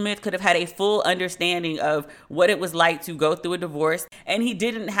 Will Smith could have had a full understanding of what it was like to go through a divorce. And he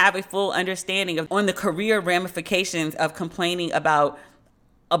didn't have a full understanding on the career ramifications of complaining about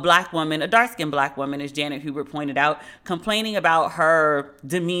a Black woman, a dark-skinned Black woman, as Janet Hubert pointed out, complaining about her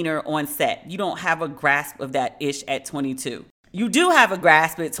demeanor on set. You don't have a grasp of that ish at 22. You do have a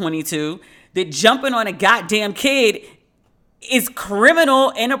grasp at 22 that jumping on a goddamn kid is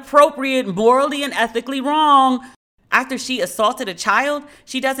criminal, inappropriate, morally and ethically wrong. After she assaulted a child,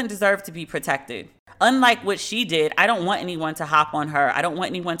 she doesn't deserve to be protected. unlike what she did, I don't want anyone to hop on her. I don't want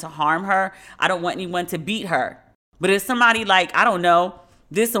anyone to harm her. I don't want anyone to beat her. But if somebody like, I don't know,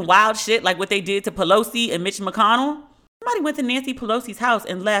 did some wild shit like what they did to Pelosi and Mitch McConnell, somebody went to Nancy Pelosi's house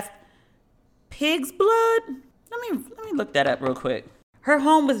and left pig's blood. Let me look that up real quick. Her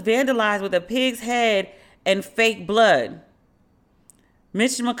home was vandalized with a pig's head and fake blood.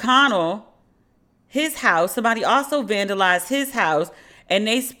 Mitch McConnell, his house, somebody also vandalized his house and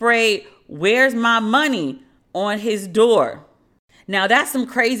they sprayed "Where's my money" on his door. Now that's some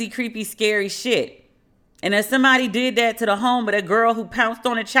crazy, creepy, scary shit. And if somebody did that to the home of a girl who pounced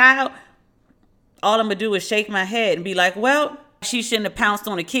on a child, all I'm gonna do is shake my head and be like, well, she shouldn't have pounced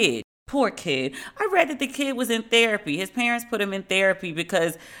on a kid. Poor kid. I read that the kid was in therapy. His parents put him in therapy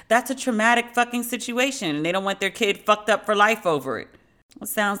because that's a traumatic fucking situation and they don't want their kid fucked up for life over it. It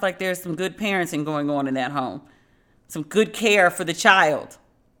sounds like there's some good parenting going on in that home. Some good care for the child.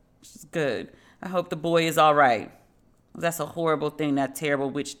 Which is good. I hope the boy is all right. That's a horrible thing that terrible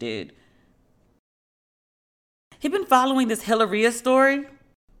witch did. You've been following this Hilaria story?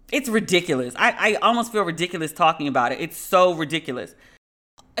 It's ridiculous. I almost feel ridiculous talking about it. It's so ridiculous.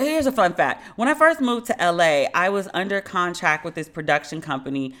 Here's a fun fact. When I first moved to LA, I was under contract with this production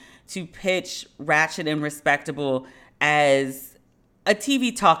company to pitch Ratchet and Respectable as a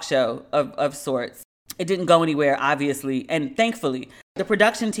TV talk show of sorts. It didn't go anywhere, obviously, and thankfully. The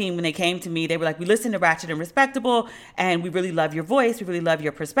production team, when they came to me, they were like, we listen to Ratchet and Respectable, and we really love your voice, we really love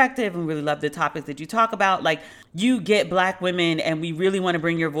your perspective, and we really love the topics that you talk about. Like, you get Black women, and we really want to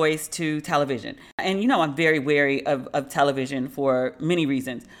bring your voice to television. And you know, I'm very wary of television for many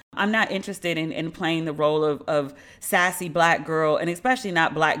reasons. I'm not interested in playing the role of sassy Black girl, and especially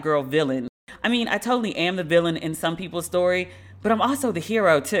not Black girl villain. I mean, I totally am the villain in some people's story, but I'm also the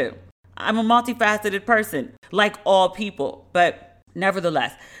hero too. I'm a multifaceted person, like all people, but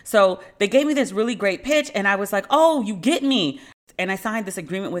nevertheless. So they gave me this really great pitch and I was like, oh, you get me. And I signed this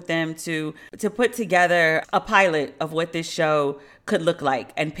agreement with them to put together a pilot of what this show could look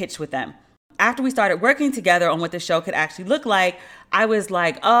like and pitch with them. After we started working together on what the show could actually look like, I was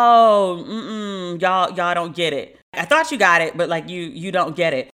like, oh, y'all don't get it. I thought you got it, but like you don't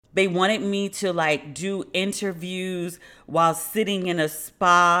get it. They wanted me to like do interviews while sitting in a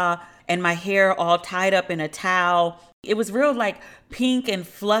spa and my hair all tied up in a towel. It was real like pink and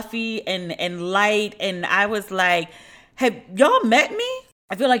fluffy and light. And I was like, have y'all met me?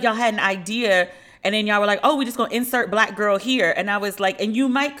 I feel like y'all had an idea. And then y'all were like, oh, we're just going to insert Black girl here. And I was like, and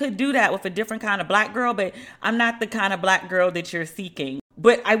you could do that with a different kind of Black girl, but I'm not the kind of Black girl that you're seeking.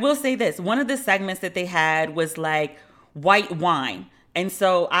 But I will say this, one of the segments that they had was like white wine. And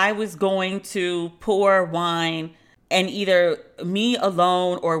so I was going to pour wine and either me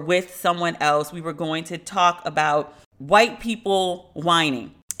alone or with someone else, we were going to talk about white people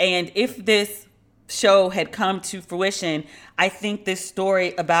whining. And if this show had come to fruition, I think this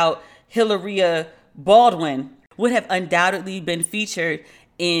story about Hilaria Baldwin would have undoubtedly been featured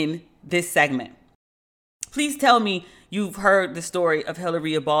in this segment. Please tell me you've heard the story of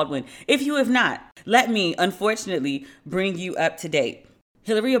Hilaria Baldwin. If you have not, let me, unfortunately, bring you up to date.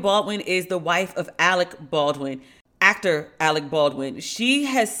 Hilaria Baldwin is the wife of Alec Baldwin, actor Alec Baldwin. She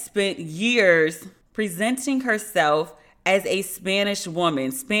has spent years presenting herself as a Spanish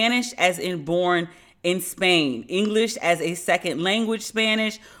woman, Spanish as in born in Spain, English as a second language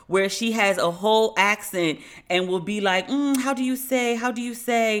Spanish, where she has a whole accent and will be like, how do you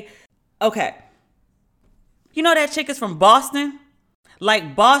say? Okay. You know that chick is from Boston?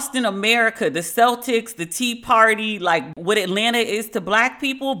 Like Boston, America, the Celtics, the Tea Party, like what Atlanta is to Black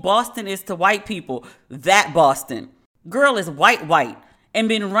people, Boston is to white people. That Boston. Girl is white, and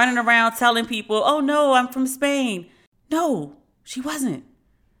been running around telling people, oh no, I'm from Spain. No, she wasn't.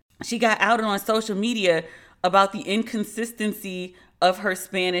 She got outed on social media about the inconsistency of her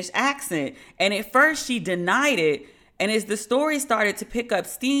Spanish accent. And at first she denied it. And as the story started to pick up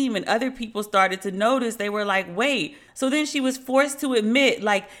steam and other people started to notice, they were like, wait. So then she was forced to admit,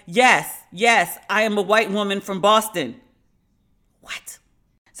 like, yes, I am a white woman from Boston. What?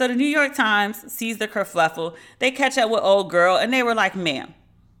 So the New York Times sees the kerfluffle. They catch up with old girl and they were like, ma'am,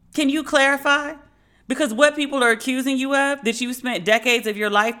 can you clarify? Because what people are accusing you of, that you spent decades of your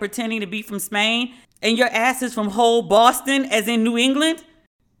life pretending to be from Spain and your ass is from whole Boston, as in New England?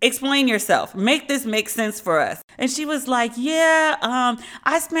 Explain yourself. Make this make sense for us. And she was like,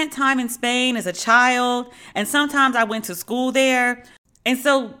 I spent time in Spain as a child and sometimes I went to school there. And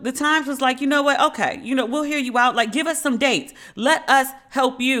so the Times was like, you know what? Okay, we'll hear you out. Like, give us some dates. Let us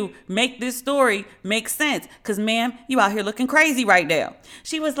help you make this story make sense. Because, ma'am, you out here looking crazy right now.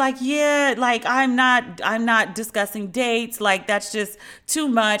 She was like, yeah, like, I'm not discussing dates. Like, that's just too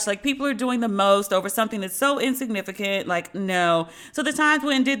much. Like, people are doing the most over something that's so insignificant. Like, no. So the Times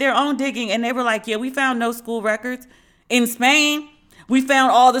went and did their own digging. And they were like, yeah, we found no school records in Spain. We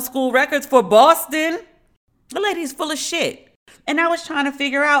found all the school records for Boston. The lady's full of shit. And I was trying to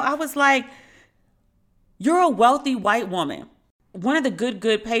figure out, I was like, you're a wealthy white woman. One of the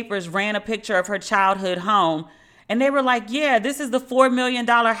good papers ran a picture of her childhood home. And they were like, yeah, this is the $4 million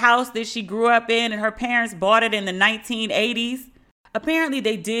house that she grew up in. And her parents bought it in the 1980s. Apparently,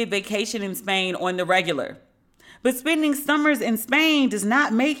 they did vacation in Spain on the regular. But spending summers in Spain does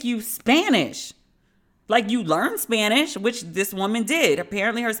not make you Spanish. Like, you learn Spanish, which this woman did.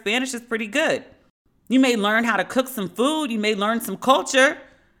 Apparently, her Spanish is pretty good. You may learn how to cook some food. You may learn some culture,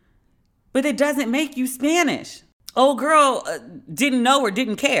 but it doesn't make you Spanish. Old girl didn't know or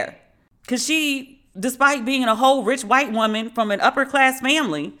didn't care because she, despite being a whole rich white woman from an upper class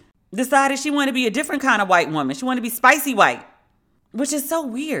family, decided she wanted to be a different kind of white woman. She wanted to be spicy white, which is so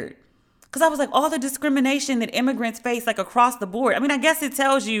weird because I was like, all the discrimination that immigrants face, like across the board. I mean, I guess it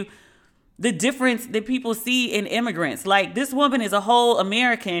tells you the difference that people see in immigrants. Like, this woman is a whole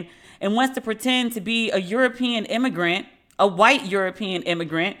American and wants to pretend to be a European immigrant, a white European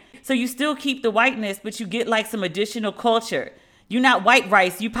immigrant. So you still keep the whiteness, but you get like some additional culture. You're not white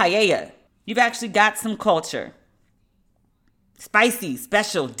rice, you paella. You've actually got some culture. Spicy,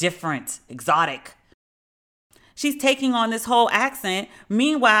 special, different, exotic. She's taking on this whole accent.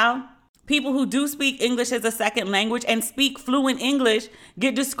 Meanwhile, people who do speak English as a second language and speak fluent English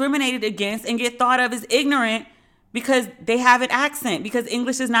get discriminated against and get thought of as ignorant because they have an accent, because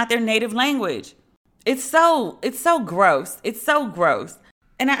English is not their native language. It's so gross. It's so gross.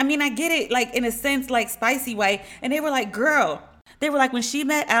 And I mean, I get it, like, in a sense, like, spicy way. And they were like, girl, they were like, when she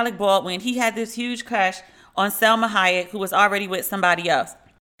met Alec Baldwin, he had this huge crush on Selma Hayek, who was already with somebody else.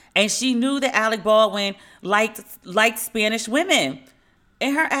 And she knew that Alec Baldwin liked Spanish women.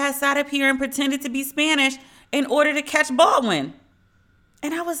 And her ass sat up here and pretended to be Spanish in order to catch Baldwin.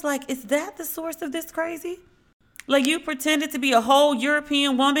 And I was like, is that the source of this crazy? Like, you pretended to be a whole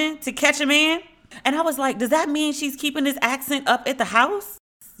European woman to catch a man? And I was like, does that mean she's keeping this accent up at the house?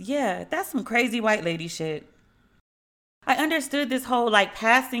 Yeah, that's some crazy white lady shit. I understood this whole, like,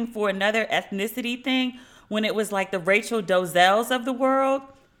 passing for another ethnicity thing when it was like the Rachel Dozels of the world.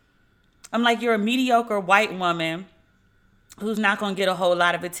 I'm like, you're a mediocre white woman who's not going to get a whole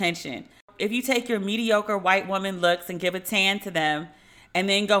lot of attention. If you take your mediocre white woman looks and give a tan to them, and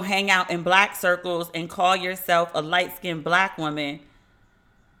then go hang out in black circles and call yourself a light-skinned black woman,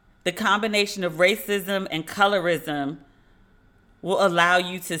 the combination of racism and colorism will allow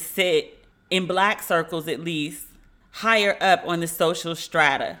you to sit, in black circles at least, higher up on the social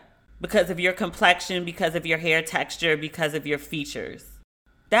strata because of your complexion, because of your hair texture, because of your features.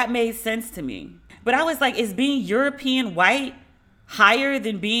 That made sense to me. But I was like, is being European white higher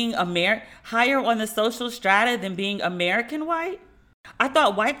than being higher on the social strata than being American white? I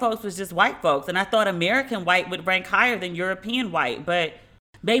thought white folks was just white folks, and I thought American white would rank higher than European white. But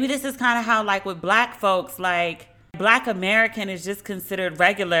maybe this is kind of how, like, with black folks, like, black American is just considered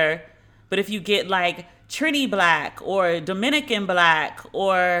regular. But if you get like Trini black or Dominican black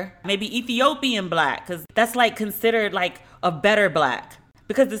or maybe Ethiopian black, because that's like considered like a better black.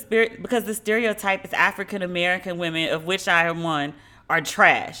 Because the stereotype is African American women, of which I am one, are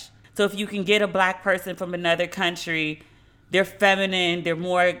trash. So if you can get a black person from another country, they're feminine, they're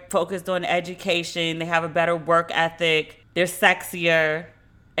more focused on education, they have a better work ethic, they're sexier,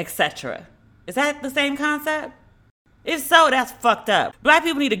 etc. Is that the same concept? If so, that's fucked up. Black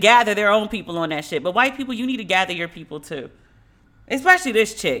people need to gather their own people on that shit, but white people, you need to gather your people too. Especially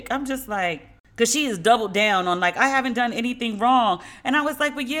this chick. I'm just like, because she has doubled down on like, I haven't done anything wrong. And I was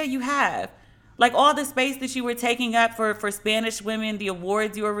like, but yeah, you have. Like all the space that you were taking up for Spanish women, the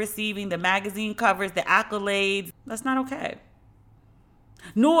awards you were receiving, the magazine covers, the accolades, that's not okay.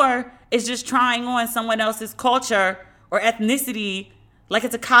 Nor is just trying on someone else's culture or ethnicity like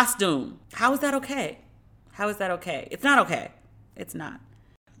it's a costume. How is that okay? How is that okay? It's not okay. It's not.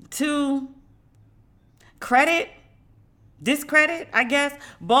 To discredit, I guess,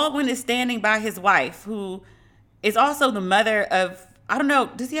 Baldwin is standing by his wife, who is also the mother of, I don't know,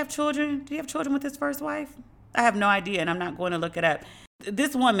 does he have children? Do he have children with his first wife? I have no idea, and I'm not going to look it up.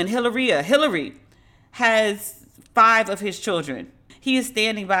 This woman, Hillary, has 5 of his children. He is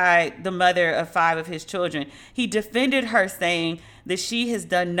standing by the mother of 5 of his children. He defended her, saying that she has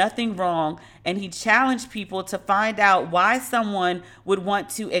done nothing wrong, and he challenged people to find out why someone would want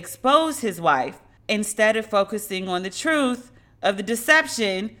to expose his wife instead of focusing on the truth of the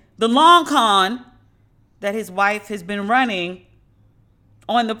deception, the long con that his wife has been running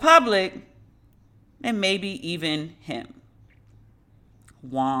on the public and maybe even him.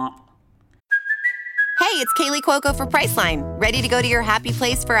 Womp. Hey, it's Kaylee Cuoco for Priceline. Ready to go to your happy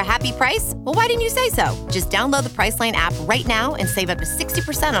place for a happy price? Well, why didn't you say so? Just download the Priceline app right now and save up to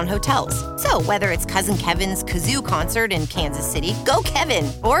 60% on hotels. So whether it's Cousin Kevin's Kazoo Concert in Kansas City, go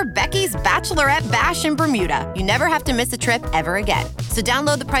Kevin, or Becky's Bachelorette Bash in Bermuda, you never have to miss a trip ever again. So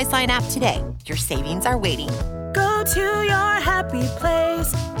download the Priceline app today. Your savings are waiting. Go to your happy place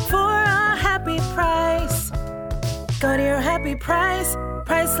for a happy price. Go to your happy price,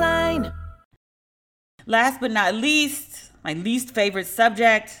 Priceline. Last but not least, my least favorite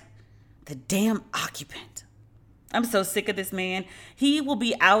subject, the damn occupant. I'm so sick of this man. He will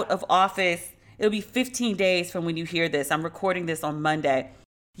be out of office. It'll be 15 days from when you hear this. I'm recording this on Monday.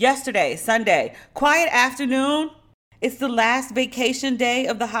 Yesterday, Sunday, quiet afternoon. It's the last vacation day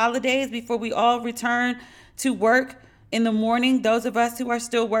of the holidays before we all return to work in the morning, those of us who are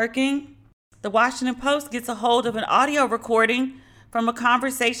still working. The Washington Post gets a hold of an audio recording from a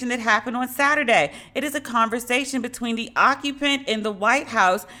conversation that happened on Saturday. It is a conversation between the occupant in the White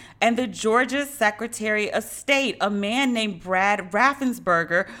House and the Georgia Secretary of State, a man named Brad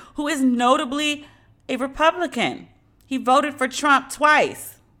Raffensperger, who is notably a Republican. He voted for Trump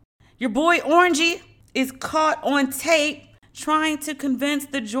twice. Your boy Orangey is caught on tape trying to convince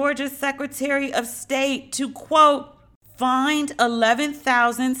the Georgia Secretary of State to, quote, find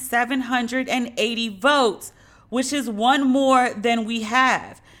 11,780 votes, which is one more than we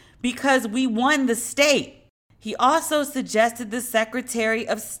have, because we won the state. He also suggested the Secretary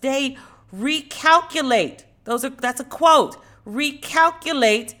of State recalculate, that's a quote,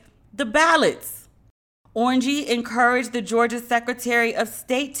 recalculate the ballots. Orangey encouraged the Georgia Secretary of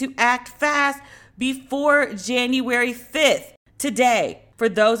State to act fast before January 5th, today, for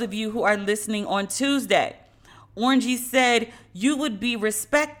those of you who are listening on Tuesday. Orangey said, you would be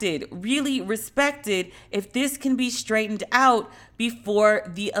respected, really respected, if this can be straightened out before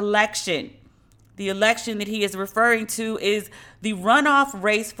the election. The election that he is referring to is the runoff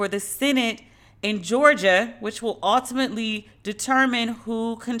race for the Senate in Georgia, which will ultimately determine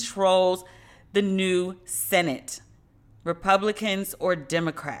who controls the new Senate, Republicans or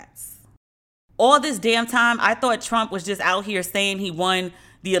Democrats. All this damn time, I thought Trump was just out here saying he won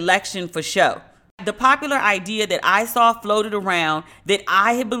the election for show. The popular idea that I saw floated around that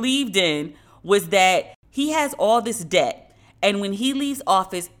I had believed in was that he has all this debt, and when he leaves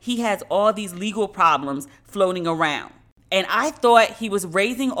office, he has all these legal problems floating around. And I thought he was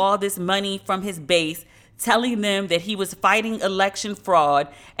raising all this money from his base, telling them that he was fighting election fraud,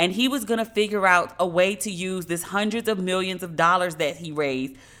 and he was going to figure out a way to use this hundreds of millions of dollars that he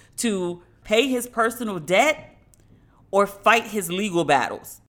raised to pay his personal debt or fight his legal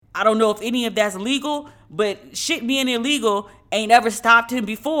battles. I don't know if any of that's legal, but shit being illegal ain't ever stopped him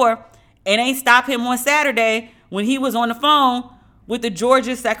before, and ain't stopped him on Saturday when he was on the phone with the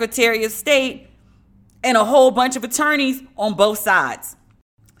Georgia Secretary of State and a whole bunch of attorneys on both sides.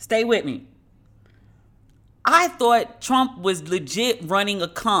 Stay with me. I thought Trump was legit running a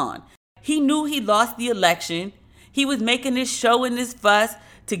con. He knew he lost the election. He was making this show and this fuss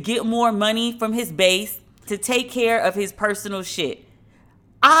to get more money from his base, to take care of his personal shit.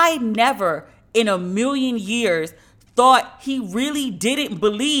 I never in a million years thought he really didn't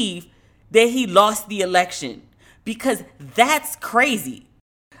believe that he lost the election, because that's crazy.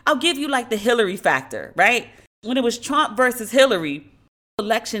 I'll give you like the Hillary factor, right? When it was Trump versus Hillary,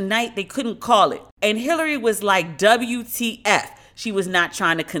 election night, they couldn't call it. And Hillary was like, WTF. She was not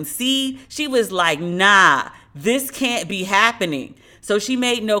trying to concede. She was like, nah, this can't be happening. So she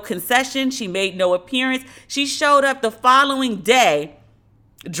made no concession. She made no appearance. She showed up the following day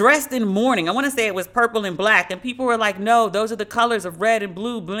dressed in mourning. I want to say it was purple and black. And people were like, no, those are the colors of red and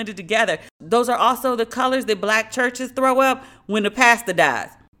blue blended together. Those are also the colors that black churches throw up when the pastor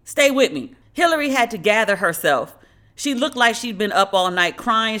dies. Stay with me. Hillary had to gather herself. She looked like she'd been up all night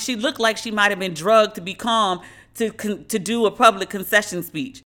crying. She looked like she might have been drugged to be calm to do a public concession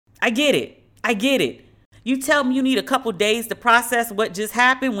speech. I get it. You tell me you need a couple days to process what just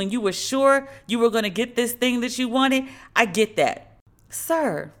happened when you were sure you were going to get this thing that you wanted. I get that.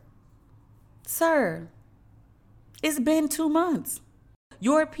 Sir, it's been 2 months.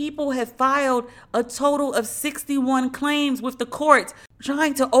 Your people have filed a total of 61 claims with the courts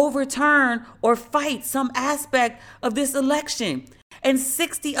trying to overturn or fight some aspect of this election. And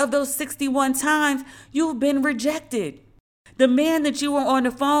 60 of those 61 times, you've been rejected. The man that you were on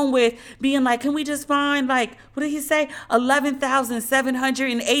the phone with being like, can we just find like, what did he say?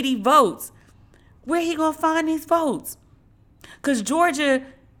 11,780 votes. Where he gonna find these votes? Because Georgia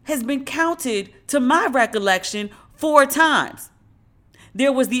has been counted, to my recollection, 4 times.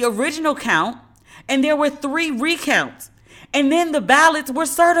 There was the original count, and there were 3 recounts. And then the ballots were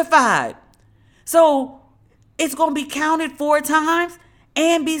certified. So it's going to be counted 4 times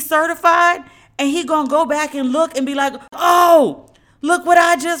and be certified. And he going to go back and look and be like, oh, look what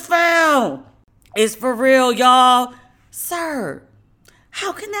I just found. It's for real, y'all. Sir,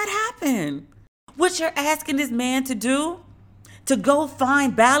 how can that happen? What you're asking this man to do? To go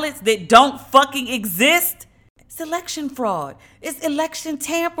find ballots that don't fucking exist? It's election fraud. It's election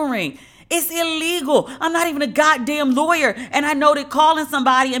tampering. It's illegal. I'm not even a goddamn lawyer. And I know that calling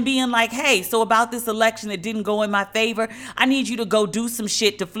somebody and being like, hey, so about this election that didn't go in my favor, I need you to go do some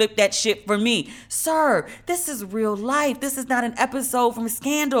shit to flip that shit for me. Sir, this is real life. This is not an episode from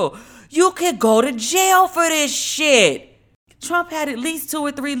Scandal. You could go to jail for this shit. Trump had at least 2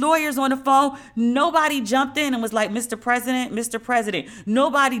 or 3 lawyers on the phone. Nobody jumped in and was like, Mr. President, Mr. President.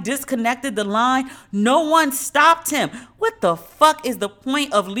 Nobody disconnected the line. No one stopped him. What the fuck is the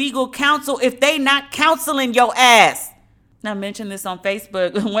point of legal counsel if they not counseling your ass? Now, I mentioned this on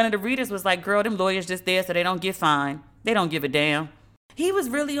Facebook. One of the readers was like, girl, them lawyers just there so they don't get fined. They don't give a damn. He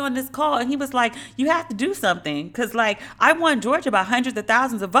was really on this call and he was like, you have to do something because like I won Georgia by hundreds of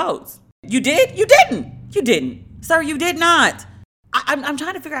thousands of votes. You did? You didn't. You didn't. Sir, you did not. I'm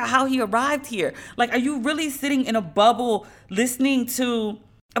trying to figure out how he arrived here. Like, are you really sitting in a bubble listening to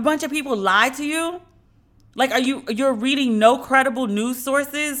a bunch of people lie to you? Like, you're reading no credible news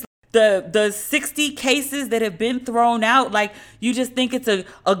sources? The 60 cases that have been thrown out, like, you just think it's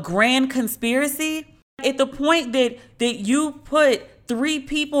a grand conspiracy? At the point that you put 3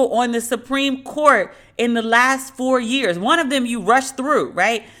 people on the Supreme Court in the last 4 years, one of them you rushed through,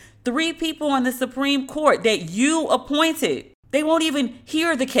 right? 3 people on the Supreme Court that you appointed. They won't even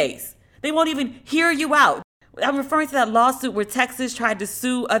hear the case. They won't even hear you out. I'm referring to that lawsuit where Texas tried to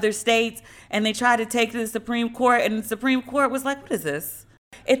sue other states and they tried to take it to the Supreme Court and the Supreme Court was like, what is this?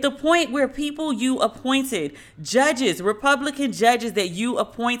 At the point where people you appointed, judges, Republican judges that you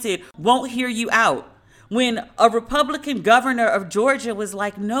appointed won't hear you out. When a Republican governor of Georgia was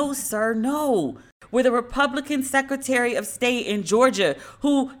like, no, sir, no. Where the Republican Secretary of State in Georgia,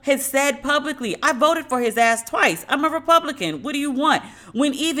 who has said publicly, I voted for his ass twice. I'm a Republican. What do you want?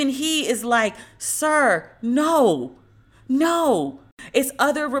 When even he is like, sir, no. It's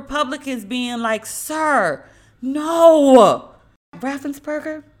other Republicans being like, sir, no.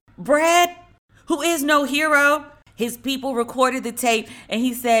 Raffensperger, Brad, who is no hero. His people recorded the tape and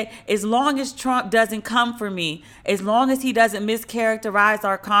he said, as long as Trump doesn't come for me, as long as he doesn't mischaracterize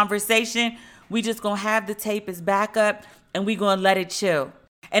our conversation, we just gonna have the tape as backup and we gonna let it chill.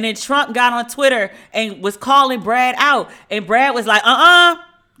 And then Trump got on Twitter and was calling Brad out. And Brad was like,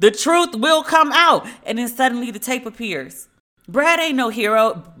 the truth will come out. And then suddenly the tape appears. Brad ain't no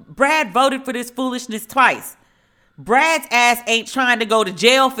hero. Brad voted for this foolishness twice. Brad's ass ain't trying to go to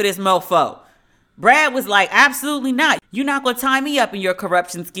jail for this mofo. Brad was like, absolutely not. You're not gonna tie me up in your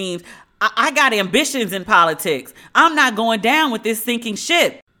corruption schemes. I got ambitions in politics. I'm not going down with this sinking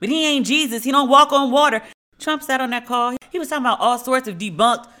ship. But he ain't Jesus. He don't walk on water. Trump sat on that call. He was talking about all sorts of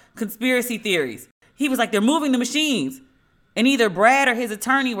debunked conspiracy theories. He was like, they're moving the machines. And either Brad or his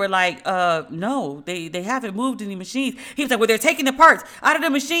attorney were like, no, they haven't moved any machines. He was like, well, they're taking the parts out of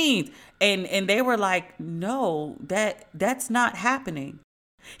the machines. And they were like, no, that's not happening.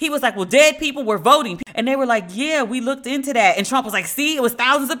 He was like, well, dead people were voting. And they were like, yeah, we looked into that. And Trump was like, see, it was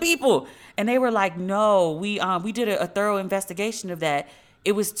thousands of people. And they were like, no, we did a thorough investigation of that.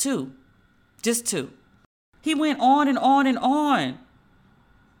 It was 2, just 2. He went on and on and on.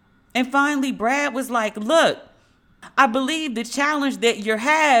 And finally, Brad was like, look, I believe the challenge that you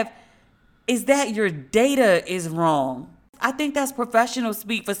have is that your data is wrong. I think that's professional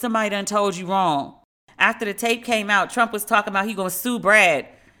speak for somebody that done told you wrong. After the tape came out, Trump was talking about he gonna sue Brad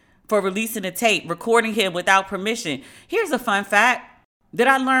for releasing the tape, recording him without permission. Here's a fun fact that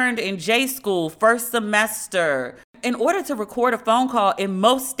I learned in J school first semester. In order to record a phone call in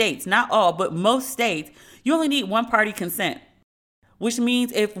most states, not all, but most states, you only need one party consent, which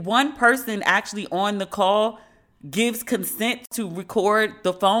means if one person actually on the call gives consent to record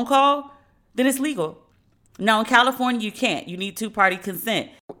the phone call, then it's legal. Now in California, you can't. You need 2-party consent.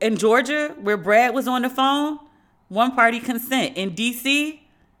 In Georgia, where Brad was on the phone, 1-party consent. In DC,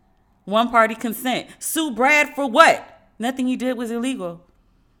 1-party consent. Sue Brad for what? Nothing he did was illegal.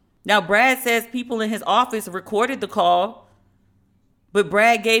 Now, Brad says people in his office recorded the call, but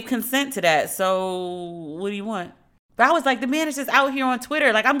Brad gave consent to that. So what do you want? But I was like, the man is just out here on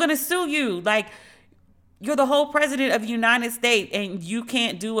Twitter. Like, I'm going to sue you. Like, you're the whole president of the United States and you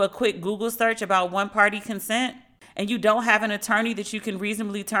can't do a quick Google search about one-party consent? And you don't have an attorney that you can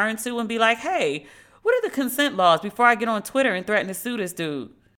reasonably turn to and be like, hey, what are the consent laws before I get on Twitter and threaten to sue this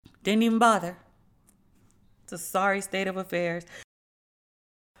dude? Didn't even bother. It's a sorry state of affairs.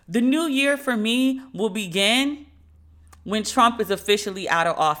 The new year for me will begin when Trump is officially out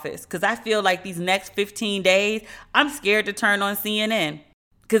of office. Because I feel like these next 15 days, I'm scared to turn on CNN.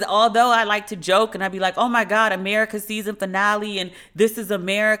 Because although I like to joke and I'd be like, oh my God, America season finale and this is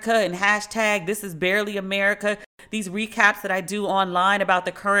America and hashtag this is barely America. These recaps that I do online about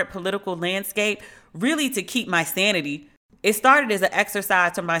the current political landscape, really to keep my sanity. It started as an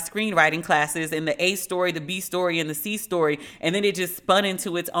exercise from my screenwriting classes in the A story, the B story, and the C story, and then it just spun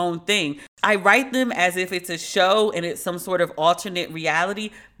into its own thing. I write them as if it's a show and it's some sort of alternate reality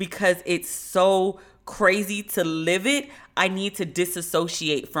because it's so crazy to live it. I need to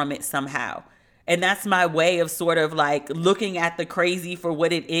disassociate from it somehow. And that's my way of sort of like looking at the crazy for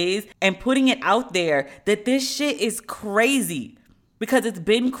what it is and putting it out there that this shit is crazy. Because it's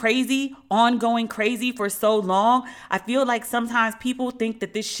been crazy, ongoing crazy for so long. I feel like sometimes people think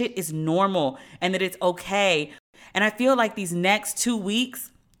that this shit is normal and that it's okay. And I feel like these next 2 weeks,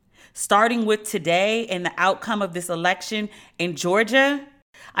 starting with today and the outcome of this election in Georgia,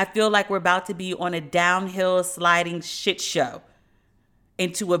 I feel like we're about to be on a downhill sliding shit show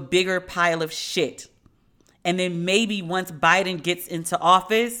into a bigger pile of shit. And then maybe once Biden gets into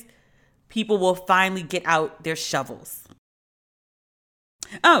office, people will finally get out their shovels.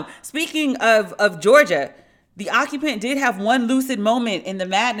 Oh, speaking of Georgia, the occupant did have one lucid moment in the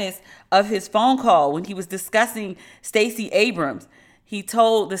madness of his phone call when he was discussing Stacey Abrams. He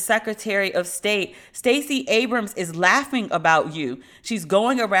told the Secretary of State, Stacey Abrams is laughing about you. She's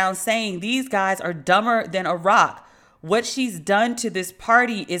going around saying these guys are dumber than a rock. What she's done to this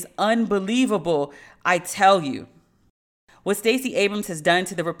party is unbelievable, I tell you. What Stacey Abrams has done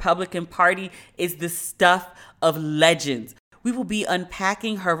to the Republican Party is the stuff of legends. We will be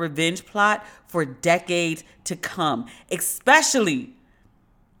unpacking her revenge plot for decades to come, especially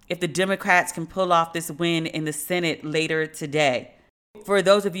if the Democrats can pull off this win in the Senate later today. For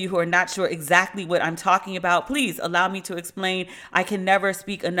those of you who are not sure exactly what I'm talking about, please allow me to explain. I can never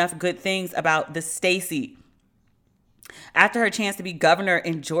speak enough good things about the Stacey. After her chance to be governor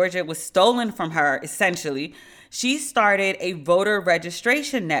in Georgia was stolen from her, essentially, she started a voter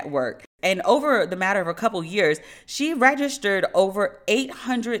registration network. And over the matter of a couple years, she registered over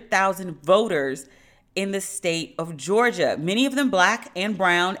 800,000 voters in the state of Georgia, many of them black and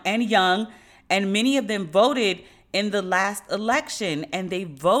brown and young, and many of them voted in the last election, and they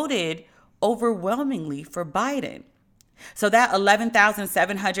voted overwhelmingly for Biden. So that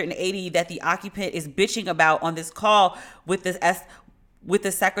 11,780 that the occupant is bitching about on this call with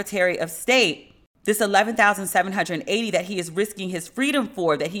the Secretary of State, this 11,780 that he is risking his freedom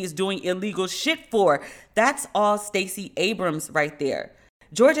for, that he is doing illegal shit for, that's all Stacey Abrams right there.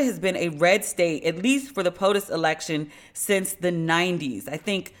 Georgia has been a red state, at least for the POTUS election, since the 90s. I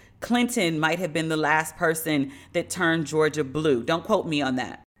think Clinton might have been the last person that turned Georgia blue. Don't quote me on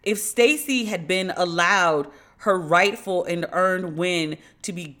that. If Stacey had been allowed her rightful and earned win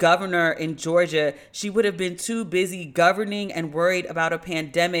to be governor in Georgia, she would have been too busy governing and worried about a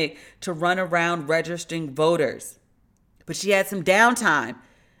pandemic to run around registering voters. But she had some downtime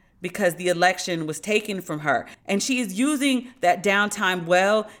because the election was taken from her. And she is using that downtime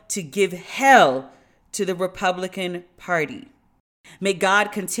well to give hell to the Republican Party. May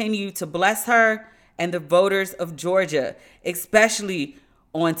God continue to bless her and the voters of Georgia, especially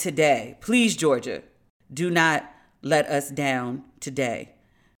on today. Please, Georgia, do not let us down today.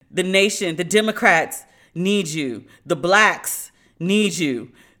 The nation, the Democrats need you. The blacks need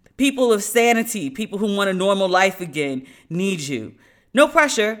you. People of sanity, people who want a normal life again, need you. No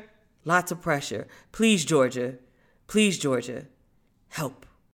pressure, lots of pressure. Please, Georgia, help.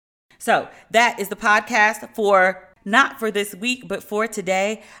 So that is the podcast for not for this week, but for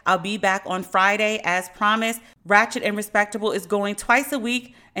today. I'll be back on Friday as promised. Ratchet and Respectable is going twice a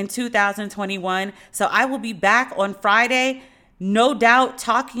week in 2021. So I will be back on Friday, no doubt,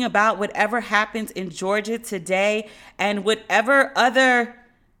 talking about whatever happens in Georgia today and whatever other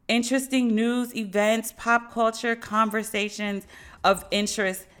interesting news, events, pop culture, conversations of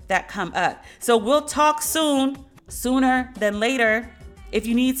interest that come up. So we'll talk soon, sooner than later. If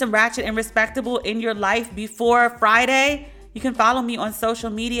you need some Ratchet and Respectable in your life before Friday, you can follow me on social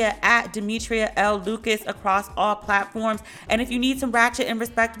media at Demetria L. Lucas across all platforms. And if you need some Ratchet and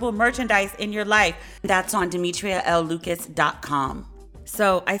Respectable merchandise in your life, that's on DemetriaLLucas.com.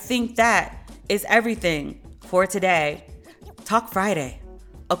 So I think that is everything for today. Talk Friday.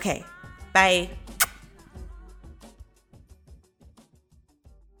 Okay, bye.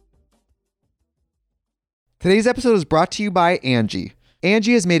 Today's episode is brought to you by Angie.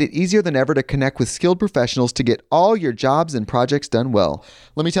 Angie has made it easier than ever to connect with skilled professionals to get all your jobs and projects done well.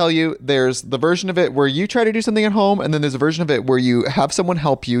 Let me tell you, there's the version of it where you try to do something at home, and then there's a version of it where you have someone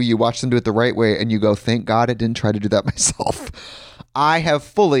help you, you watch them do it the right way, and you go, thank God I didn't try to do that myself. I have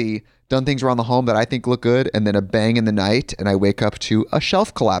fully done things around the home that I think look good, and then a bang in the night, and I wake up to a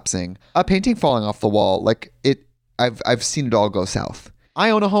shelf collapsing, a painting falling off the wall. I've seen it all go south. I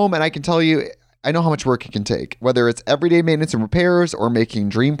own a home, and I can tell you, I know how much work it can take. Whether it's everyday maintenance and repairs or making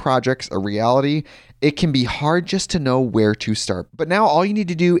dream projects a reality, it can be hard just to know where to start. But now all you need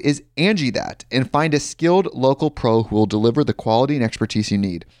to do is Angie that and find a skilled local pro who will deliver the quality and expertise you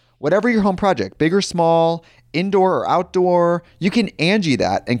need. Whatever your home project, big or small, indoor or outdoor, you can Angie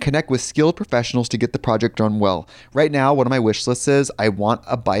that and connect with skilled professionals to get the project done well. Right now, one of my wish lists is I want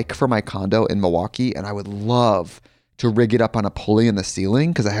a bike for my condo in Milwaukee, and I would love to rig it up on a pulley in the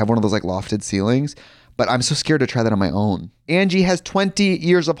ceiling because I have one of those like lofted ceilings, but I'm so scared to try that on my own. Angie has 20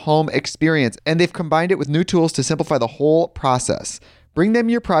 years of home experience, and they've combined it with new tools to simplify the whole process. Bring them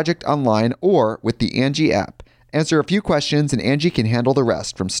your project online or with the Angie app. Answer a few questions and Angie can handle the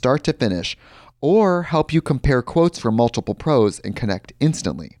rest from start to finish, or help you compare quotes from multiple pros and connect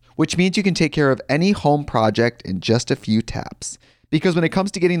instantly, which means you can take care of any home project in just a few taps. Because when it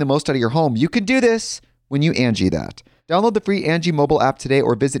comes to getting the most out of your home, you can do this when you Angie that. Download the free Angie mobile app today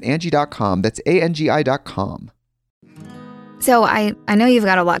or visit Angie.com. That's ANGI.com. So I know you've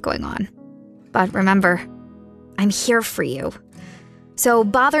got a lot going on, but remember, I'm here for you. So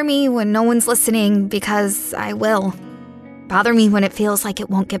bother me when no one's listening because I will. Bother me when it feels like it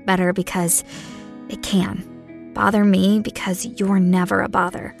won't get better because it can. Bother me because you're never a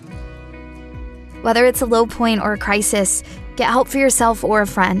bother. Whether it's a low point or a crisis, get help for yourself or a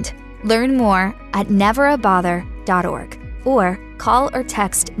friend. Learn more at neverabother.org or call or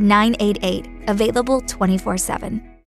text 988, available 24/7.